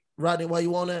real quick, Rodney, while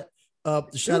you on that?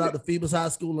 Shout out to Phoebus High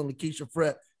School and Lakeisha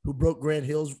Frett, who broke Grant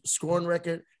Hill's scoring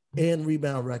record and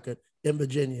rebound record in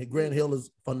Virginia. Grant Hill is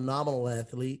a phenomenal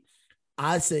athlete.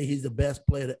 I say he's the best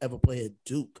player to ever play at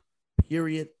Duke,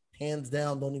 period. Hands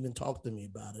down, don't even talk to me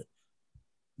about it.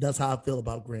 That's how I feel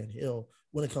about Grant Hill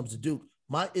when it comes to Duke.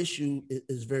 My issue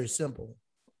is very simple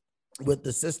with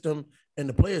the system and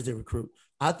the players they recruit.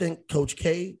 I think Coach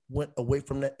K went away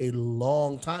from that a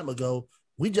long time ago.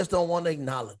 We just don't want to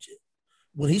acknowledge it.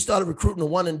 When he started recruiting the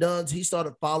one and dones, he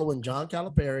started following John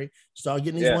Calipari, started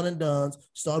getting these one and dones,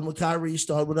 started with Kyrie,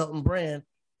 started with Elton Brand,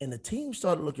 and the team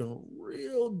started looking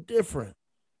real different.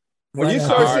 When you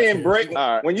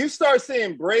start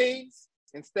seeing braids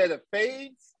instead of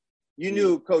fades, you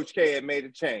knew Coach K had made a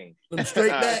change.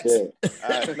 Straight backs.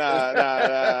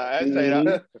 Nah.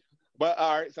 But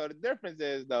all right, so the difference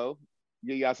is though,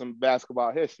 you got some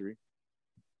basketball history.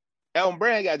 Elton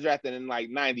Brand got drafted in like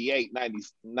 98,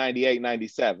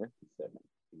 97.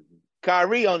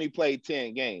 Kyrie only played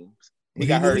 10 games. He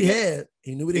got hurt.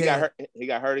 He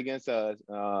got hurt against us,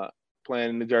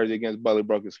 playing in New Jersey against Bully,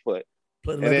 broke his foot.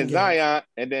 And then Zion,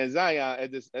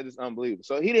 it's just unbelievable.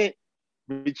 So he didn't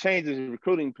change his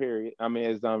recruiting period. I mean,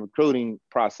 his recruiting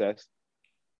process.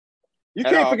 You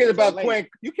can't forget about Quinn.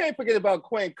 You can't forget about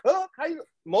Quinn Cook. How you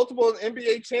multiple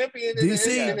NBA champion in the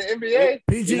NBA?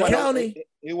 PG County.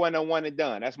 He wasn't a one and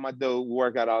done. That's my dude who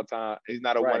work out all the time. He's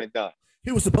not a one and done.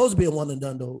 He was supposed to be a one and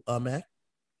done though, Mac.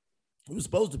 He was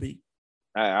supposed to be.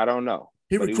 I don't know.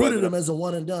 He recruited him as a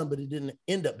one and done, but he didn't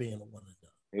end up being a one and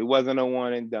done. He wasn't a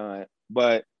one and done.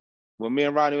 But when me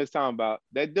and Rodney was talking about,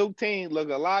 that Duke team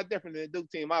looked a lot different than the Duke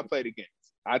team I played against.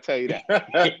 I tell you that.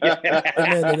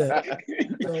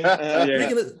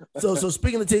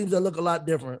 Speaking of teams that look a lot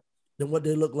different than what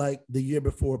they looked like the year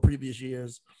before, previous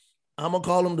years, I'm gonna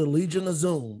call them the Legion of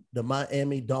Zoom, the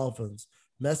Miami Dolphins.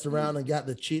 Messed around and got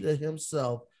the cheetah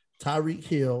himself, Tyreek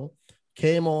Hill,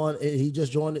 came on. And he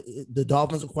just joined the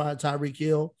Dolphins. Acquired Tyreek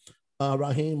Hill,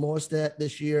 Raheem Mostert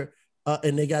this year,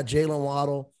 and they got Jalen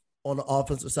Waddle on the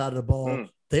offensive side of the ball.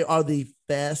 They are the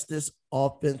fastest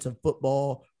offense in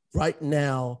football right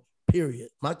now, period.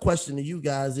 My question to you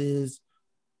guys is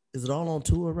it all on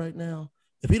Tua right now?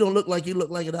 If he don't look like he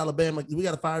looked like at Alabama, we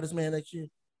got to fire this man next year?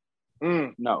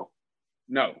 No.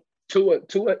 Tua's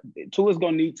going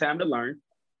to need time to learn.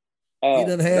 He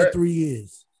done had 3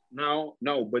 years. No,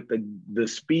 but the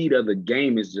speed of the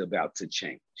game is about to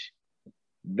change.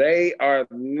 They are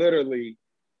literally,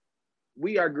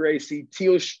 we are great to see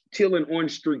teal and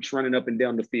orange streaks running up and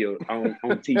down the field on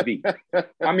TV.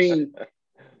 I mean,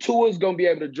 Tua's going to be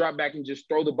able to drop back and just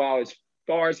throw the ball as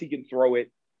far as he can throw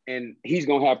it, and he's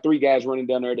going to have 3 guys running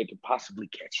down there that could possibly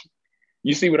catch him.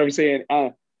 You see what I'm saying?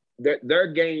 Their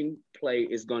game play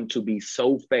is going to be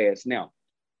so fast. Now,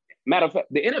 matter of fact,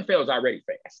 the NFL is already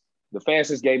fast. The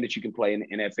fastest game that you can play in the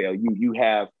NFL. You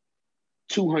have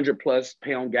 200-plus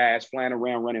pound guys flying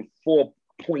around running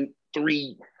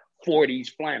 4.3 40s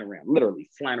flying around, literally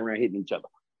flying around hitting each other.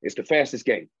 It's the fastest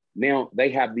game. Now they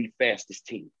have the fastest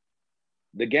team.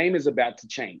 The game is about to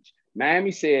change.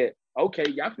 Miami said, okay,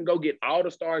 y'all can go get all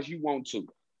the stars you want to,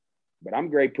 but I'm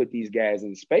going to put these guys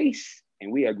in space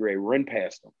and we are going to run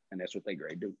past them. And that's what they're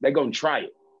going to do. They're going to try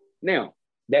it. Now,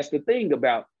 that's the thing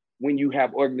about when you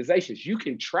have organizations, you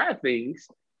can try things.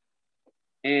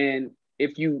 And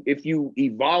if you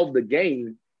evolve the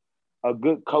game, a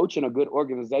good coach and a good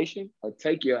organization will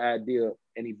take your idea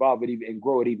and evolve it and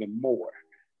grow it even more.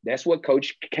 That's what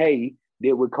Coach K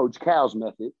did with Coach Cal's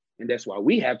method. And that's why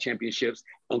we have championships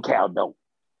and Cal don't.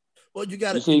 Well, you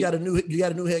got a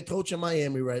new head coach in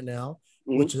Miami right now,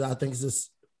 which is, I think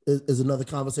is another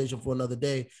conversation for another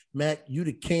day. Mac, you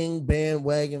the king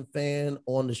bandwagon fan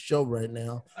on the show right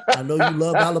now. I know you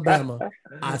love Alabama.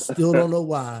 I still don't know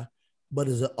why, but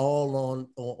is it all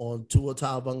on Tua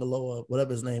Tagovailoa,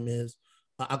 whatever his name is?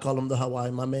 I call him the Hawaii,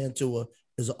 my man Tua.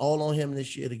 Is it all on him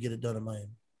this year to get it done in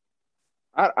Miami?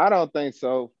 I don't think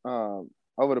so.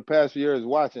 Over the past few years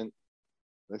watching,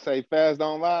 they say fast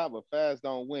don't lie, but fast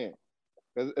don't win.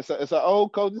 Because it's an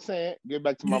old coach saying, get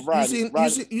back to my Rodney.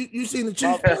 You seen the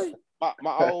Chiefs play?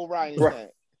 My old Rodney saying.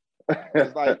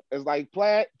 It's like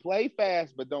play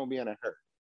fast, but don't be in a hurry.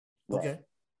 Okay.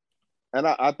 And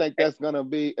I think it's gonna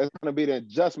be the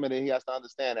adjustment that he has to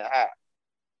understand and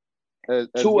have.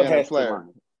 Tua has to learn.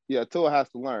 Yeah, Tua has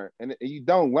to learn. And you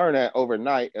don't learn that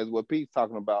overnight, as what Pete's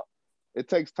talking about. It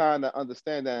takes time to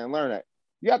understand that and learn that.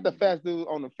 You have the fast dude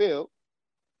on the field.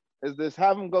 Is this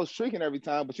have him go streaking every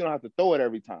time, but you don't have to throw it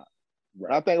every time.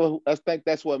 Right. I think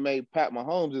that's what made Pat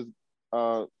Mahomes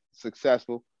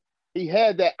successful. He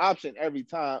had that option every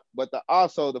time, but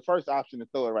the first option to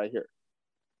throw it right here.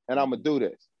 And I'm gonna do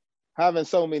this. Having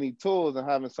so many tools and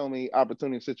having so many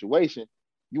opportunity situations,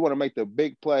 you want to make the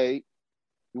big play.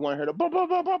 You want to hear the boom, boom,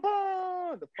 boom, boom,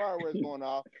 boom, the fireworks going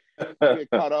off. You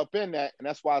get caught up in that, and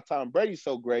that's why Tom Brady's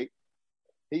so great.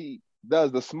 He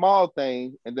does the small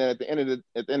thing, and then at the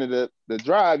end of the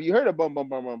drive, you heard a bum, bum,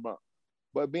 bum, bum, bum.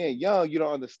 But being young, you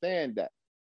don't understand that,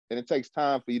 and it takes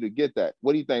time for you to get that.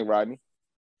 What do you think, Rodney?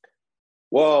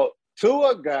 Well,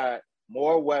 Tua got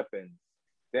more weapons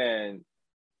than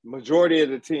majority of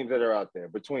the teams that are out there.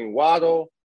 Between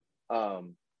Waddle, now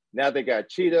they got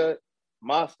Cheetah,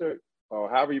 Mostert, or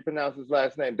however you pronounce his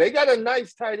last name. They got a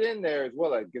nice tight end there as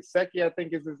well. Like Gesicki, I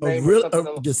think is his name.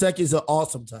 Gesicki's an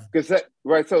awesome tight end.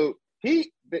 Right, so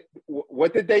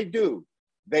what did they do?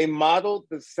 They modeled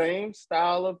the same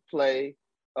style of play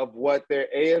of what their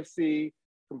AFC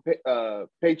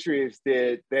Patriots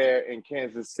did there in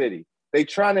Kansas City. They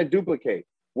trying to duplicate.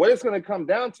 What it's going to come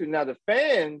down to now, the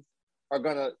fans are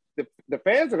going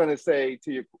to say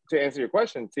to answer your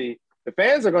question, T. The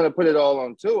fans are going to put it all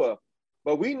on Tua,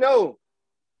 but we know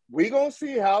we're going to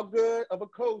see how good of a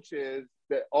coach is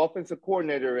the offensive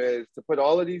coordinator is to put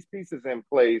all of these pieces in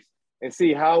place and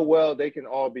see how well they can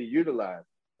all be utilized.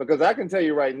 Because I can tell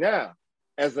you right now,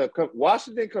 as a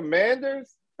Washington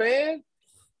Commanders fan,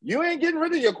 You ain't getting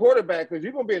rid of your quarterback because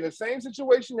you're gonna be in the same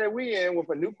situation that we in with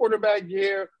a new quarterback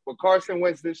year with Carson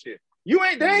Wentz this year. Y'all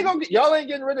ain't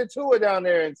getting rid of Tua down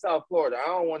there in South Florida. I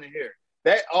don't want to hear it.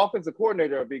 That offensive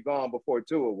coordinator will be gone before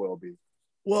Tua will be.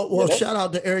 Well, shout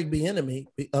out to Eric Bieniemy.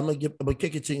 I'm gonna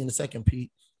kick it to you in a second,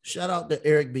 Pete. Shout out to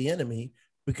Eric Bieniemy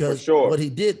because what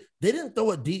he did, they didn't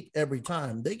throw it deep every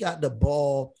time. They got the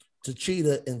ball to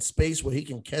Cheetah in space where he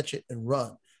can catch it and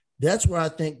run. That's where I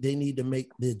think they need to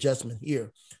make the adjustment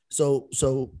here. So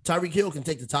Tyreek Hill can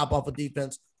take the top off of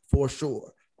defense for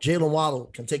sure. Jalen Waddle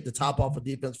can take the top off of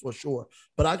defense for sure.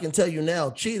 But I can tell you now,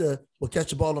 Cheetah will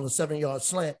catch the ball on a 7-yard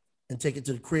slant and take it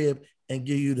to the crib and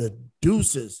give you the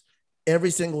deuces every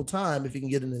single time if he can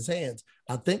get it in his hands.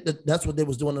 I think that's what they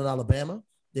was doing in Alabama.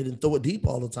 They didn't throw it deep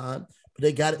all the time, but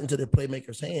they got it into their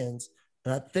playmakers' hands.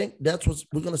 And I think that's what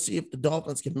we're going to see if the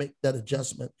Dolphins can make that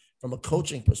adjustment from a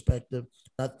coaching perspective.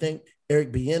 I think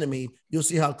Eric Bieniemy, you'll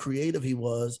see how creative he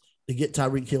was to get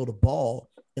Tyreek Hill the ball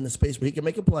in the space where he can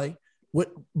make a play.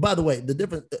 By the way,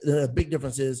 the big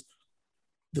difference is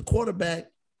the quarterback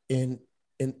in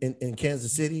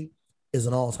Kansas City is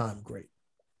an all-time great.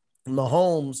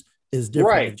 Mahomes is different.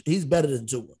 Right. He's better than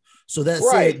Tua. So that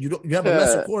said, you have a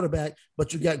lesser quarterback,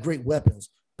 but you got great weapons.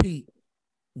 Pete,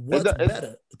 what's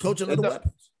better? The coaching or the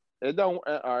weapons? It don't.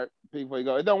 All right, Pete, before you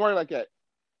go, it don't work like that.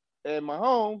 And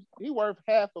Mahomes, he worth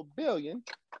 $500 million,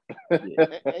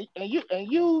 and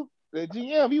you, the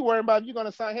GM, you worrying about if you're going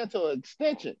to sign him to an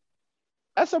extension.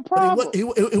 That's a problem. He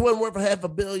wasn't worth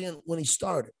 $500 million when he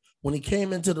started. When he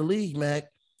came into the league, Mac,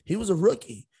 he was a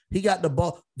rookie. He got the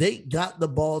ball. They got the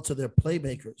ball to their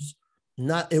playmakers.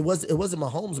 It wasn't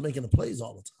Mahomes making the plays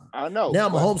all the time. I know. Now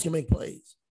Mahomes can make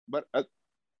plays. But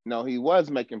no, he was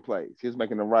making plays. He was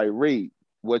making the right read.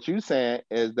 What you saying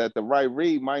is that the right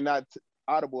read might not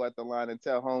audible at the line and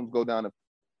tell Holmes go down to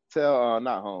tell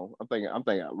not Holmes. I'm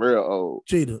thinking real old.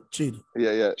 Cheetah.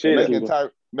 Yeah.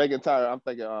 Cheetah. Making Tyre. I'm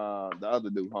thinking the other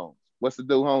dude Holmes. What's the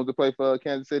dude Holmes to play for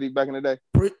Kansas City back in the day?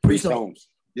 Priest Holmes.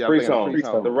 Yeah, Priest Holmes,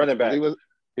 the running back.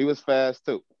 He was fast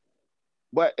too.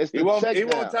 But it's he won't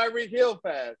Tyreek Hill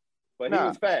fast, but he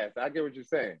was fast. I get what you're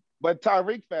saying. But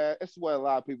Tyreek fast, it's what a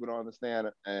lot of people don't understand,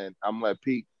 and I'm gonna let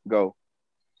Pete go.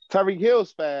 Tyreek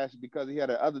Hill's fast because he had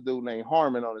another dude named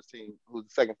Harmon on his team, who's the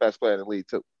second fastest player in the league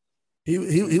too.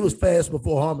 He was fast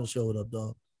before Harmon showed up,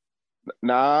 dog.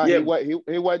 Nah, he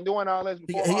wasn't doing all this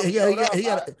before.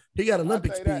 He got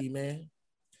Olympic speed, man.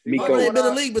 Miko ain't been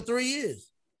in the league for 3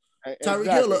 years. Exactly.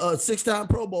 Tyreek Hill, a 6-time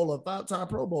Pro Bowler, 5-time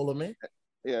Pro Bowler, man.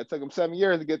 Yeah, it took him 7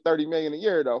 years to get $30 million a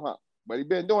year, though, huh? But he's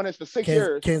been doing this for 6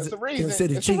 years. It's a reason. Kansas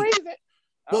City cheap.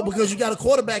 Well, because you got a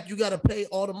quarterback, you got to pay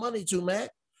all the money to, Mac.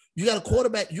 You got a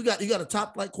quarterback, you got a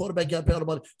top flight quarterback, you got to pay all the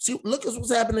money. See, look at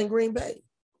what's happening in Green Bay.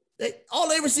 All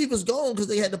their receivers gone because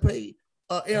they had to pay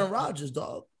Aaron Rodgers,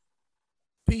 dog.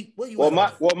 Pete, what you?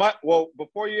 Well,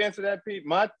 before you answer that, Pete,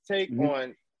 my take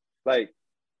on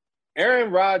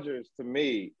Aaron Rodgers to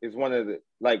me is one of the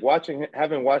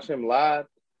having watched him live.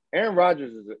 Aaron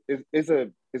Rodgers is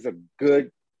a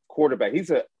good quarterback. He's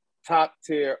a top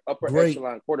tier, upper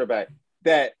echelon quarterback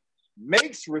that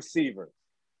makes receivers,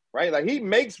 right? Like he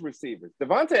makes receivers.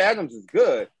 Devontae Adams is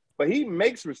good, but he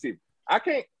makes receivers. I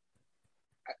can't.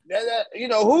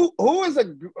 Who is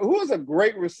a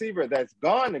great receiver that's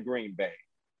gone to Green Bay?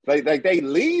 Like they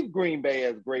leave Green Bay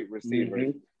as great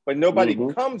receivers, but nobody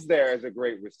comes there as a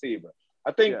great receiver.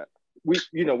 I think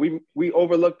we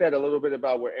overlooked that a little bit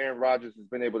about what Aaron Rodgers has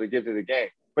been able to give to the game.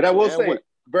 But I will say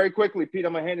very quickly, Pete,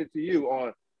 I'm gonna hand it to you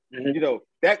on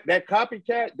that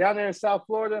copycat down there in South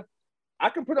Florida. I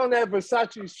can put on that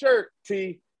Versace shirt,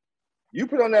 T. You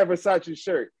put on that Versace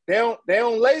shirt. They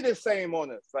don't lay the same on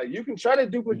us. Like you can try to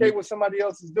duplicate what somebody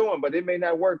else is doing, but it may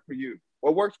not work for you.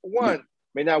 What works for one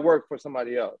may not work for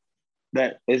somebody else.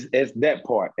 That is that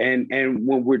part. And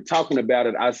when we're talking about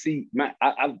it, I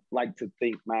like to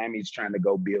think Miami's trying to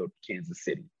go build Kansas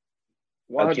City.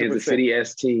 100%. A Kansas City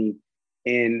team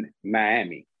in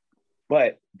Miami.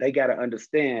 But they got to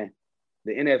understand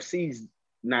the NFC's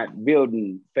not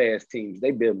building fast teams.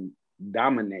 They building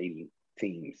dominating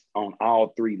teams on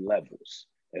all 3 levels.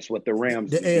 That's what the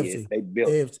Rams did. AFC. They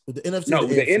built the NFC. No,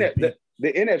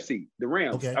 the NFC, the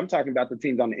Rams. Okay. I'm talking about the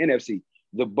teams on the NFC,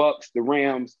 the Bucks, the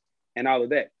Rams, and all of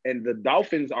that. And the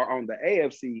Dolphins are on the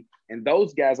AFC, and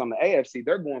those guys on the AFC,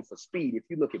 they're going for speed. If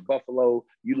you look at Buffalo,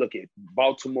 you look at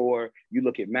Baltimore, you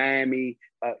look at Miami,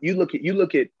 you look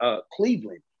at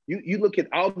Cleveland, you look at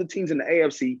all the teams in the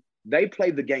AFC, they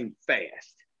play the game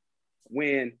fast.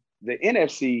 When the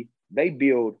NFC, they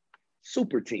build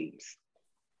super teams,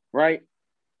 right?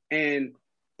 And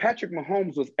Patrick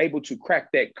Mahomes was able to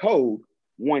crack that code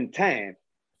one time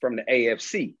from the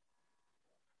AFC.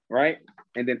 right?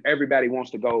 And then everybody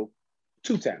wants to go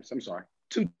 2 times. I'm sorry,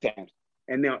 2 times.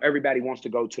 And now everybody wants to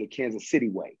go to the Kansas City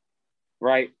way,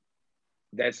 right?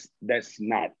 That's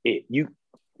not it.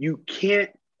 You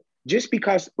can't, just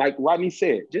because, like Rodney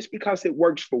said, just because it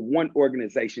works for one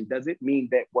organization doesn't mean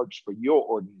that works for your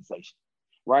organization,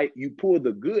 right? You pull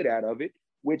the good out of it,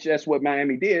 which that's what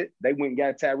Miami did. They went and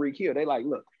got Tyreek Hill. They like,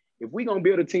 look, if we're going to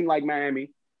build a team like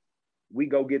Miami,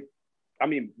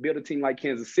 build a team like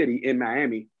Kansas City in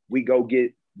Miami, we go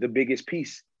get the biggest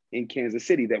piece in Kansas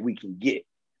City that we can get.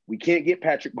 We can't get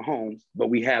Patrick Mahomes, but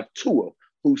we have Tua,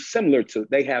 who's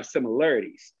they have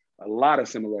similarities, a lot of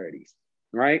similarities,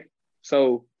 right?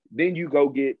 So then you go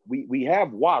get, we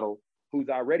have Waddle, who's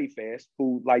already fast,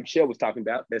 who, like Shell was talking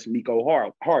about, that's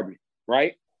Miko Hardman,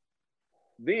 right?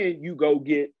 Then you go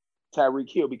get Tyreek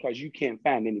Hill because you can't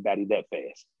find anybody that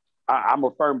fast. I'm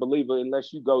a firm believer,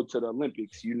 unless you go to the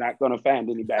Olympics, you're not going to find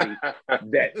anybody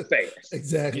that fast.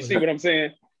 Exactly. You see what I'm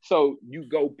saying? So you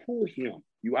go pull him.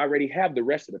 You already have the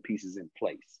rest of the pieces in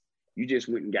place. You just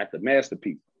went and got the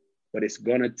masterpiece. But it's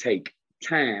going to take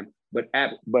time. But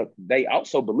they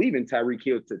also believe in Tyreek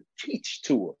Hill to teach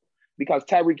Tua, because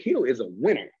Tyreek Hill is a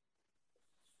winner.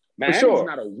 Miami's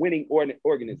not a winning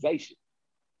organization,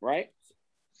 right?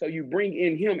 So you bring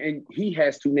in him, and he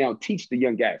has to now teach the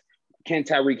young guys. Can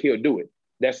Tyreek Hill do it?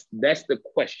 That's the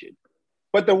question.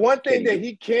 But the one thing that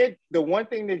he can't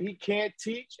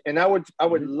teach, and I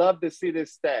would love to see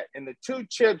this stat, in the 2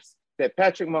 chips that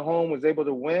Patrick Mahomes was able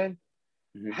to win,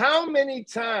 how many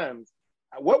times,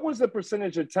 what was the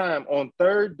percentage of time on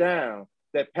 3rd down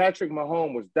that Patrick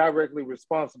Mahomes was directly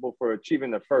responsible for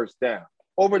achieving the first down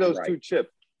over those 2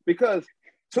 chips? Because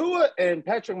Tua and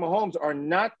Patrick Mahomes are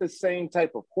not the same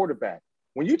type of quarterback.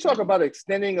 When you talk about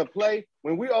extending a play,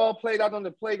 when we all played out on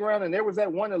the playground and there was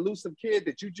that one elusive kid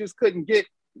that you just couldn't get,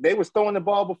 they was throwing the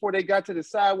ball before they got to the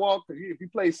sidewalk. If you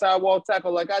play sidewalk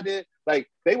tackle like I did, like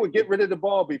they would get rid of the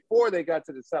ball before they got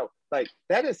to the sidewalk. Like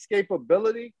that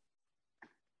escapability,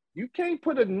 you can't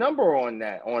put a number on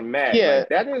that, on Matt. Yeah. Like,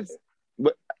 that is.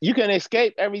 But you can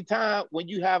escape every time when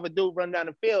you have a dude run down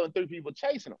the field and 3 people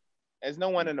chasing him. There's no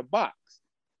one in the box.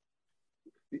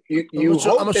 You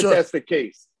hope that's the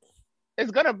case. It's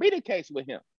gonna be the case with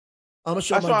him. I'm gonna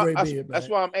show my gray beard. That's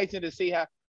why I'm anxious to see how.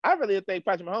 I really think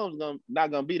Patrick Mahomes is not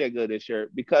gonna be that good this year,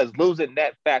 because losing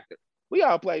that factor. We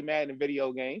all play Madden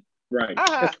video games. Right.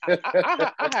 I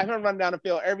have him run down the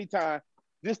field every time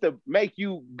just to make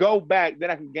you go back. Then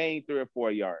I can gain 3 or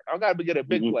 4 yards. I gotta get a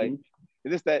big play.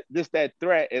 This that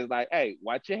threat is like, hey,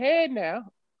 watch your head now.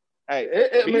 Hey,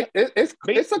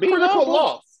 it's a critical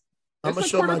loss. I'm gonna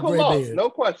show my gray beard. No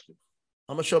question.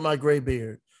 I'm gonna show my gray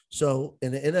beard. So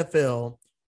in the NFL,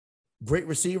 great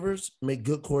receivers make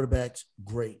good quarterbacks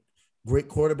great. Great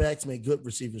quarterbacks make good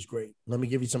receivers great. Let me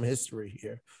give you some history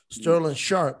here. Sterling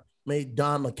Sharp made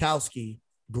Don Majkowski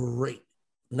great.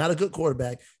 Not a good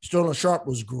quarterback. Sterling Sharp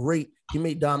was great. He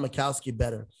made Don Majkowski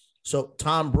better. So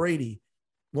Tom Brady,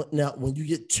 now when you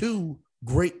get 2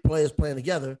 great players playing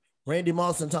together, Randy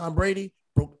Moss and Tom Brady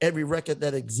broke every record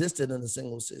that existed in a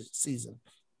single season.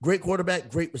 Great quarterback,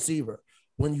 great receiver.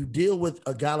 When you deal with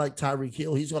a guy like Tyreek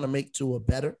Hill, he's going to make Tua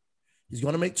better. He's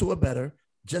going to make Tua better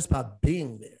just by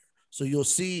being there. So you'll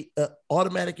see an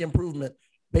automatic improvement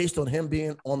based on him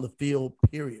being on the field,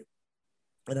 period.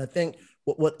 And I think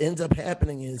what ends up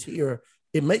happening is here,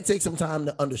 it may take some time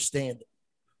to understand it.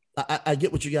 I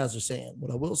get what you guys are saying.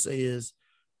 What I will say is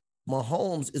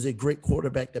Mahomes is a great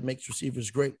quarterback that makes receivers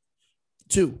great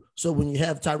too. So when you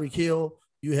have Tyreek Hill,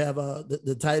 you have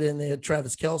the tight end there,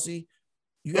 Travis Kelce,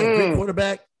 you got a great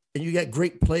quarterback and you got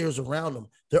great players around them.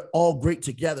 They're all great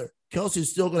together. Kelsey's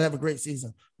still going to have a great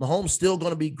season. Mahomes still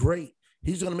going to be great.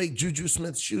 He's going to make Juju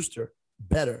Smith-Schuster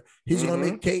better. He's going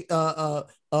to make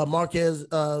Marquez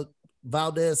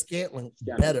Valdez-Scantling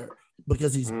better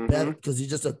because he's better, because he's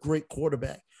just a great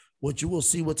quarterback. What you will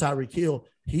see with Tyreek Hill,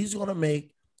 he's going to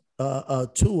make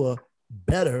Tua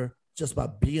better just by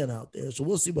being out there. So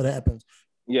we'll see what happens.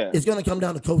 Yeah. It's going to come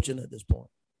down to coaching at this point.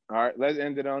 All right, let's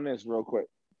end it on this real quick.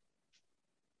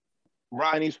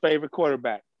 Ronnie's favorite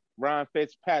quarterback, Ron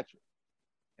Fitzpatrick.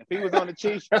 If he was on the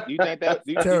Chiefs, you think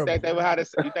they would have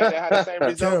the same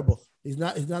result? Terrible. He's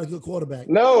not a good quarterback.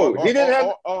 No, he didn't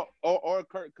have or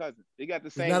Kirk Cousins. He got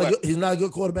the same. He's not a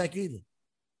good quarterback either.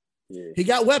 Yeah. He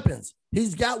got weapons.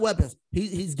 He's got weapons.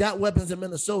 He's got weapons in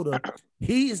Minnesota.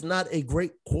 He is not a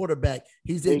great quarterback.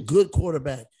 He's a good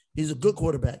quarterback. He's a good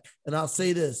quarterback. And I'll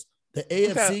say this: the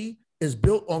AFC is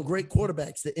built on great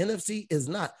quarterbacks. The NFC is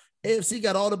not. AFC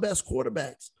got all the best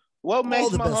quarterbacks. What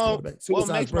makes real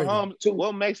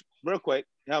quick?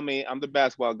 I mean, I'm the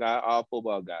basketball guy, all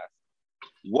football guys.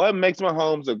 What makes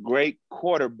Mahomes a great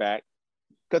quarterback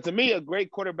Because to me, a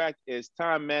great quarterback is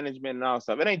time management and all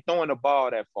stuff. It ain't throwing the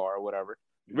ball that far or whatever.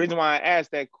 The reason why I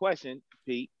asked that question,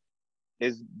 Pete,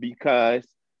 is because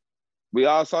we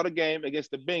all saw the game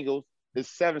against the Bengals. There's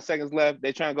 7 seconds left.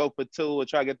 They trying to go for 2 or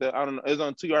try to get the, I don't know, it's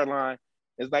on 2-yard line.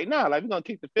 It's like, nah, like we're going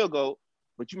to kick the field goal,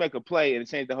 but you make a play and it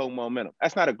change the whole momentum.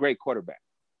 That's not a great quarterback.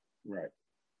 Right.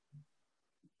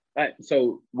 All right.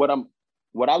 So what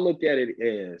I look at it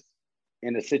is,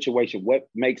 in a situation, what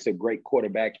makes a great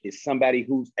quarterback is somebody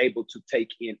who's able to take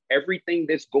in everything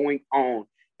that's going on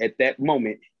at that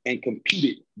moment and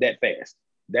compute it that fast.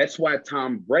 That's why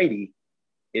Tom Brady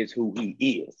is who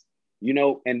he is, you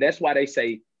know, and that's why they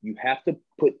say you have to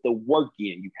put the work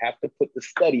in, you have to put the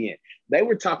study in. They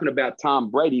were talking about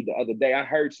Tom Brady the other day. I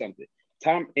heard something.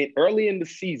 Early in the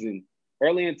season,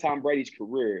 early in Tom Brady's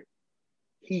career,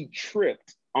 he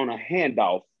tripped on a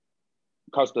handoff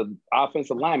because the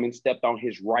offensive lineman stepped on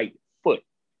his right foot,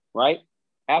 right?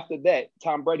 After that,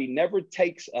 Tom Brady never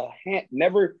takes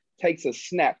a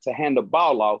snap to hand the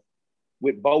ball off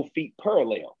with both feet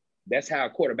parallel. That's how a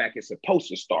quarterback is supposed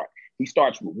to start. He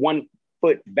starts with 1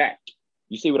 foot back.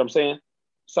 You see what I'm saying?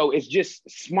 So it's just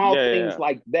small things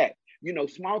like that, you know,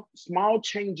 small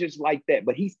changes like that.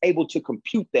 But he's able to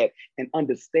compute that and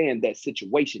understand that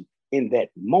situation in that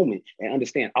moment and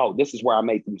understand, oh, this is where I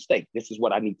made the mistake. This is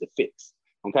what I need to fix.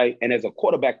 Okay. And as a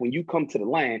quarterback, when you come to the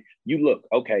line, you look,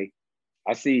 okay,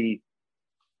 I see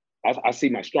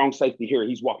my strong safety here.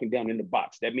 He's walking down in the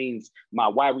box. That means my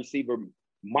wide receiver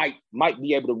might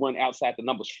be able to run outside the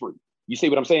numbers free. You see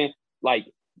what I'm saying? Like,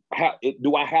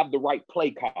 do I have the right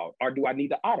play call or do I need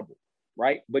the audible?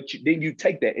 Right. But then you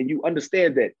take that and you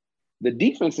understand that the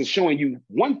defense is showing you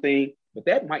one thing, but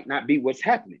that might not be what's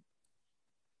happening.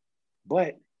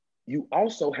 But you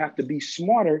also have to be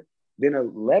smarter than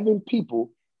 11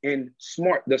 people and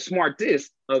the smartest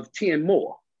of 10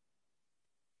 more.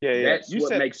 Yeah. That's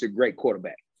what makes a great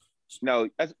quarterback. No,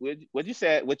 that's what you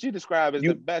said. What you describe as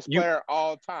the best player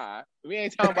all time. We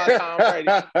ain't talking about Tom Brady.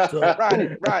 So,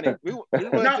 Rodney, we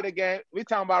went to the game. We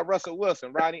talking about Russell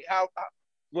Wilson. Rodney,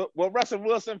 will Russell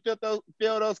Wilson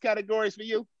fill those categories for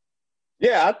you?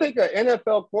 Yeah, I think an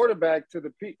NFL quarterback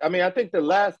I think the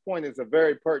last point is a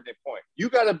very pertinent point. You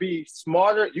got to be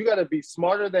smarter. You got to be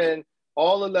smarter than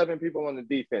all 11 people on the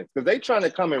defense because they trying to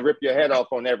come and rip your head off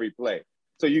on every play.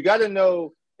 So you got to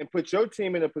know and put your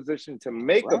team in a position to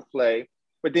make a play,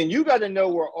 but then you got to know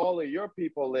where all of your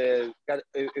people is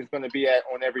going to be at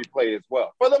on every play as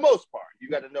well. For the most part, you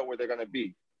got to know where they're going to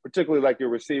be, particularly like your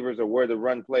receivers or where the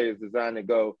run play is designed to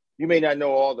go. You may not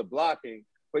know all the blocking,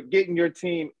 but getting your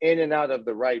team in and out of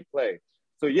the right play.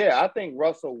 So, yeah, I think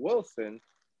Russell Wilson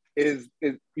is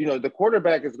the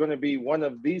quarterback is going to be one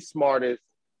of the smartest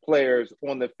players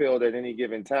on the field at any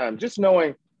given time, just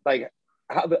knowing like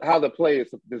how the play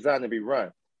is designed to be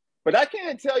run. But I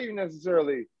can't tell you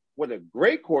necessarily what a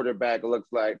great quarterback looks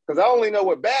like because I only know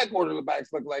what bad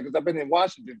quarterbacks look like because I've been in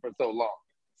Washington for so long.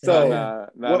 So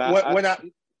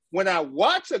when I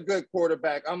watch a good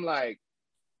quarterback, I'm like,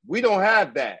 we don't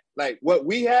have that. Like what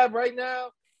we have right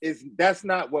now that's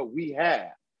not what we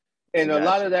have. And a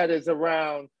lot of that is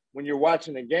around when you're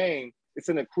watching a game, it's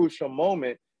in a crucial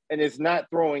moment and it's not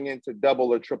throwing into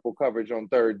double or triple coverage on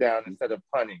third down instead of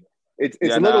punting. It's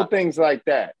little things like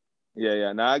that.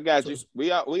 Yeah. Now I got you.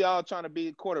 We all trying to be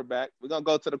a quarterback. We're gonna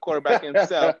go to the quarterback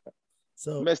himself.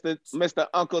 So Mr.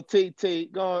 Uncle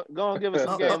TT, go and give us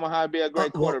some game on how to be a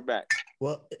great quarterback.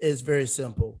 Well, it's very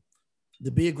simple.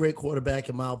 To be a great quarterback,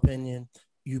 in my opinion,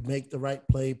 you make the right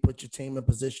play, put your team in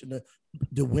position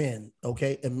to win,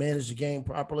 okay, and manage the game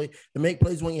properly and make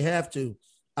plays when you have to.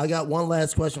 I got one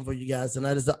last question for you guys, and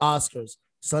that is the Oscars.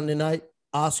 Sunday night,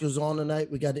 Oscars on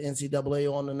tonight. We got the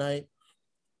NCAA on tonight.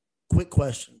 Quick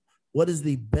question. What is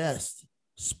the best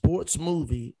sports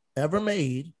movie ever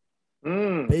made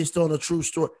based on a true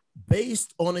story?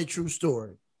 Based on a true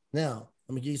story. Now,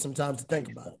 let me give you some time to think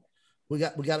about it. We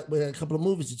got a couple of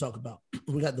movies to talk about.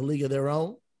 We got The League of Their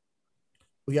Own.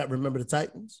 We got Remember the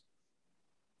Titans.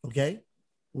 Okay.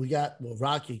 We got,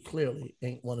 Rocky clearly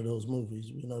ain't one of those movies.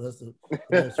 You know, that's the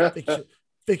most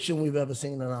fiction we've ever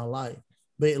seen in our life.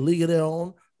 But League of Their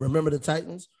Own, Remember the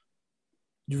Titans.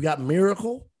 You've got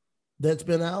Miracle that's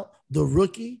been out. The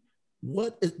Rookie.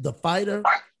 What is The Fighter?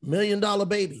 $1 Million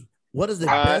Baby. What is the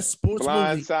best sports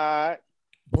movie?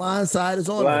 Blindside is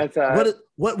on there.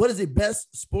 What is the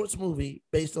best sports movie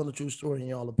based on a true story in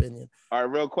y'all opinion? All right,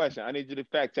 real question. I need you to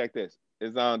fact check this.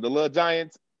 Is The Little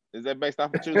Giants, is that based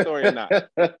off a true story or not?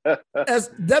 That's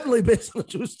definitely based on a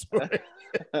true story.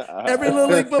 Every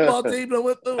Little League football team that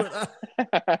went through it.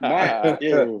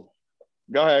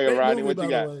 Go ahead, Rodney. What you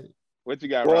got? What you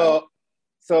got, Well, Rodney?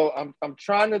 so I'm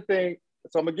trying to think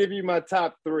So I'm gonna give you my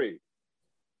top 3.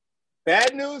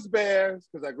 Bad News Bears,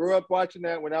 because I grew up watching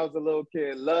that when I was a little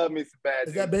kid. Love me some Bad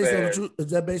News Bears. Is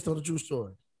that based on a true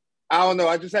story? I don't know.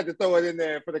 I just had to throw it in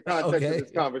there for the context of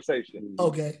this conversation.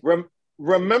 Okay.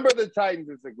 Remember the Titans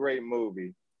is a great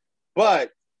movie,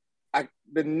 but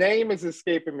the name is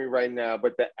escaping me right now.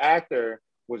 But the actor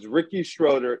was Ricky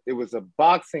Schroeder. It was a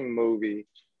boxing movie.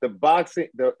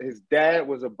 His dad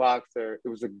was a boxer. It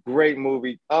was a great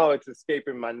movie. Oh, it's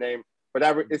escaping my name, but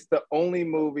it's the only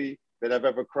movie that I've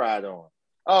ever cried on.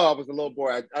 Oh, I was a little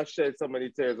boy. I shed so many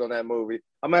tears on that movie.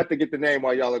 I'm gonna have to get the name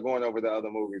while y'all are going over the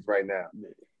other movies right now.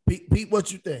 Pete,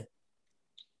 what you think?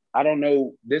 I don't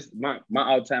know. My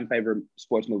all-time favorite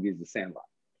sports movie is The Sandlot.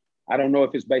 I don't know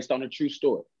if it's based on a true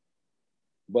story,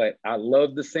 but I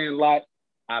love The Sandlot.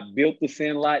 I built The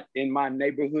Sandlot in my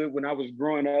neighborhood when I was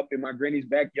growing up in my granny's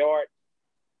backyard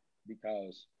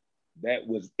because that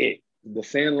was it. The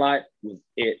Sandlot was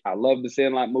it. I love The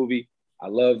Sandlot movie. I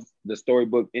love the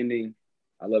storybook ending.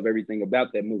 I love everything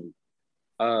about that movie.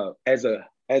 As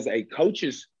a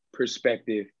coach's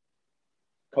perspective,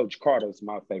 Coach Carter's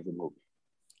my favorite movie.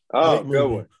 Oh, good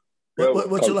one.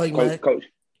 What you like, man? Coach.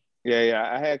 Yeah.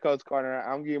 I had Coach Carter.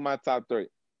 I'm gonna give you my top 3.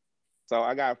 So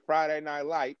I got Friday Night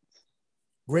Lights.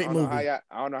 Great movie. I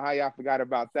don't know how y'all forgot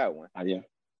about that one. Yeah.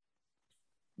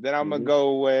 Then I'm gonna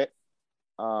go with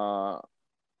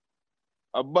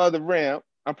Above the Rim.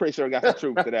 I'm pretty sure I got some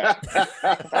truth to that. That's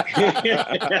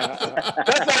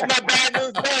like my Bad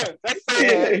News Bears. That's solely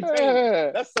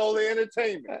entertainment. That's solely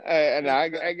entertainment. And I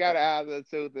got to add the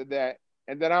truth to that.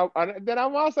 And then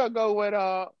I'm also go with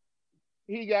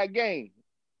He Got Game.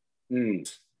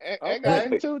 I got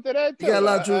some truth to that too. You got a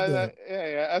lot of truth there.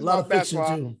 Yeah. That's a lot of fiction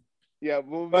too. Yeah,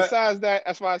 but besides that,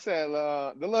 that's why I said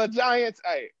the Little Giants.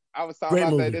 Hey, I was talking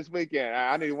about that this weekend.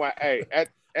 I need one. Hey, get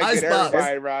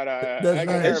everybody right.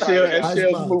 That's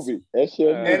Shell's movie. That's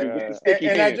Shell's movie.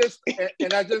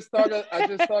 And I just started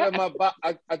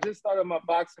my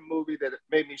boxing movie that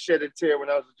made me shed a tear when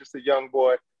I was just a young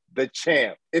boy. The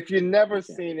Champ. If you've never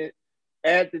seen it,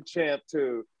 add The Champ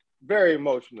to very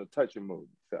emotional, touching movie.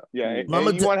 So yeah, and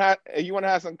you want to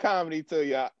have some comedy to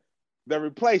you. The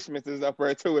Replacements is up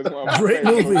there too. Great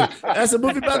movie. That's a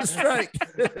movie about the strike.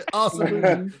 Awesome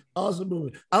movie. Awesome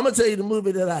movie. I'm gonna tell you the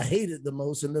movie that I hated the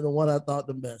most, and then the one I thought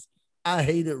the best. I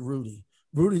hated Rudy.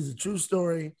 Rudy's a true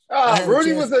story.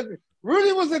 Rudy was a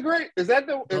great. Is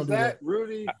that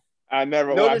Rudy? I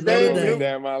never watched Notre Dame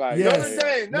in my life.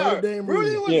 Yes. Notre Dame.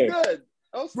 Rudy was good.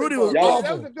 Rudy was awful.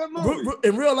 That was a good movie.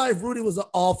 In real life, Rudy was an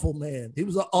awful man. He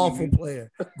was an awful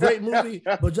player. Great movie,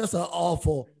 but just an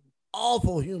awful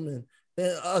human.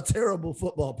 A terrible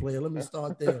football player. Let me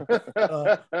start there.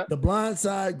 The Blind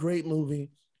Side, great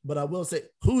movie. But I will say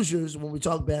Hoosiers, when we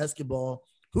talk basketball,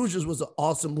 Hoosiers was an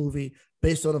awesome movie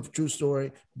based on a true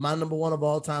story. My number 1 of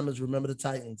all time is Remember the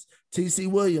Titans. T.C.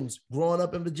 Williams, growing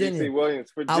up in Virginia. T.C.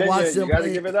 Williams, Virginia. I watched them you got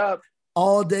to give it up.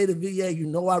 All day to VA. You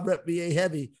know I rep VA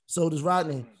heavy. So does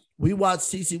Rodney. We watched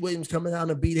T.C. Williams coming down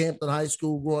to beat Hampton High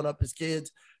School growing up as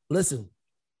kids. Listen,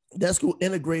 that school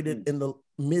integrated in the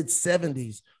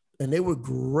mid-'70s, and they were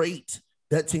great.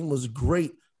 That team was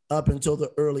great up until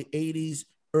the early 80s,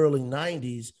 early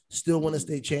 90s, still winning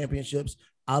state championships.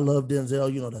 I love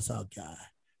Denzel. You know, that's our guy.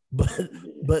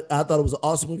 But I thought it was an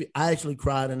awesome movie. I actually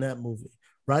cried in that movie.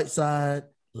 Right side,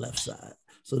 left side.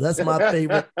 So that's my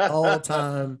favorite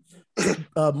all-time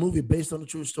movie based on a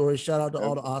true story. Shout out to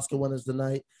all the Oscar winners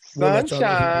tonight.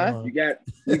 Sunshine. You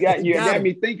got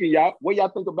me thinking, y'all. What y'all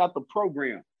think about The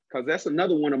Program? Because that's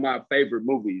another one of my favorite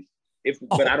movies.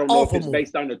 But I don't know if it's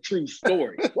based on a true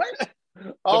story. What?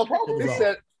 He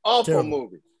said awful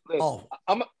movie. Awful.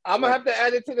 I'm gonna have to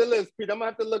add it to the list, Pete. I'm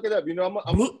gonna have to look it up. You know,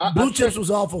 Blue Chips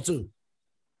was awful too.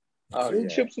 Blue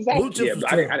Chips was awful. Blue Chips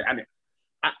was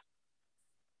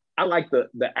I like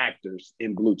the actors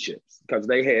in Blue Chips because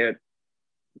they had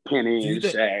Penny and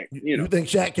Shaq. You think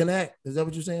Shaq can act? Is that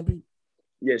what you're saying, Pete?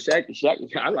 Yeah, Shaq.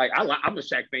 I'm a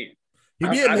Shaq fan. He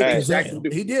did make exam.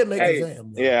 He did make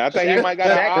exam. Yeah, I think he might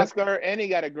got an Oscar and he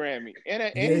got a Grammy.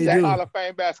 And he's a Hall of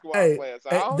Fame basketball player.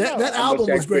 So that album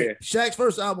was great. Shaq's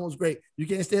first album was great. You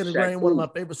Can't Stand the Rain, one of my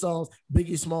favorite songs.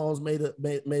 Biggie Smalls made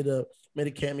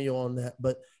a cameo on that.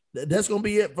 But that's gonna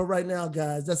be it for right now,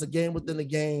 guys. That's a game within the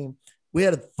game. We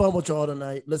had fun with y'all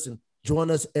tonight. Listen,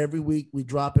 join us every week. We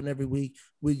dropping every week.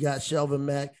 We got Shelvin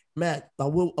Mack. Mac, I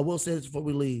will say this before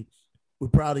we leave. We're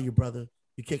proud of you, brother.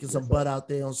 You're kicking some butt out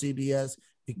there on CBS.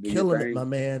 You're killing it, my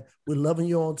man. We're loving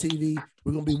you on TV.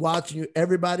 We're going to be watching you.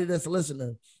 Everybody that's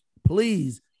listening,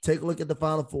 please take a look at the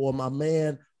Final Four. My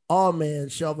man, our man,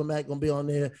 Shelvin Mack, going to be on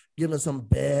there giving some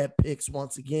bad picks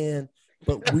once again.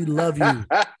 but we love you.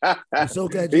 We're so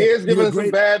glad he is giving us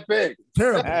some bad picks.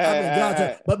 Terrible. I mean,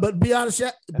 God, but be honest,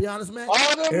 Mac.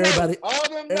 All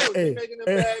them notes, you're making them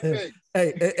bad picks.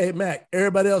 Hey, Mac.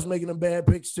 Everybody else making them bad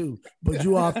picks too, but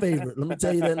you are our favorite. Let me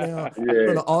tell you that now. You're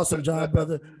doing an awesome job,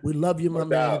 brother. We love you, my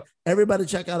man. Everybody,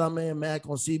 check out our man Mac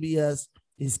on CBS.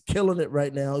 He's killing it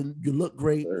right now. You look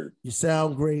great. You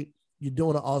sound great. You're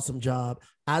doing an awesome job.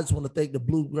 I just want to thank the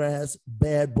Bluegrass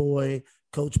Bad Boy,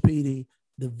 Coach Petey,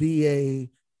 the VA.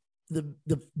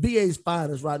 The VA's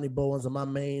finest, Rodney Bowens, and my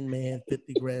main man,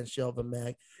 50 Grand Shelvin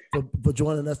Mac, for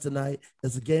joining us tonight.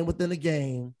 It's a game within a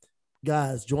game.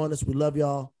 Guys, join us. We love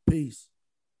y'all. Peace.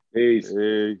 Peace.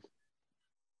 You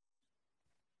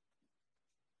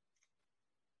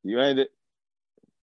ain't it.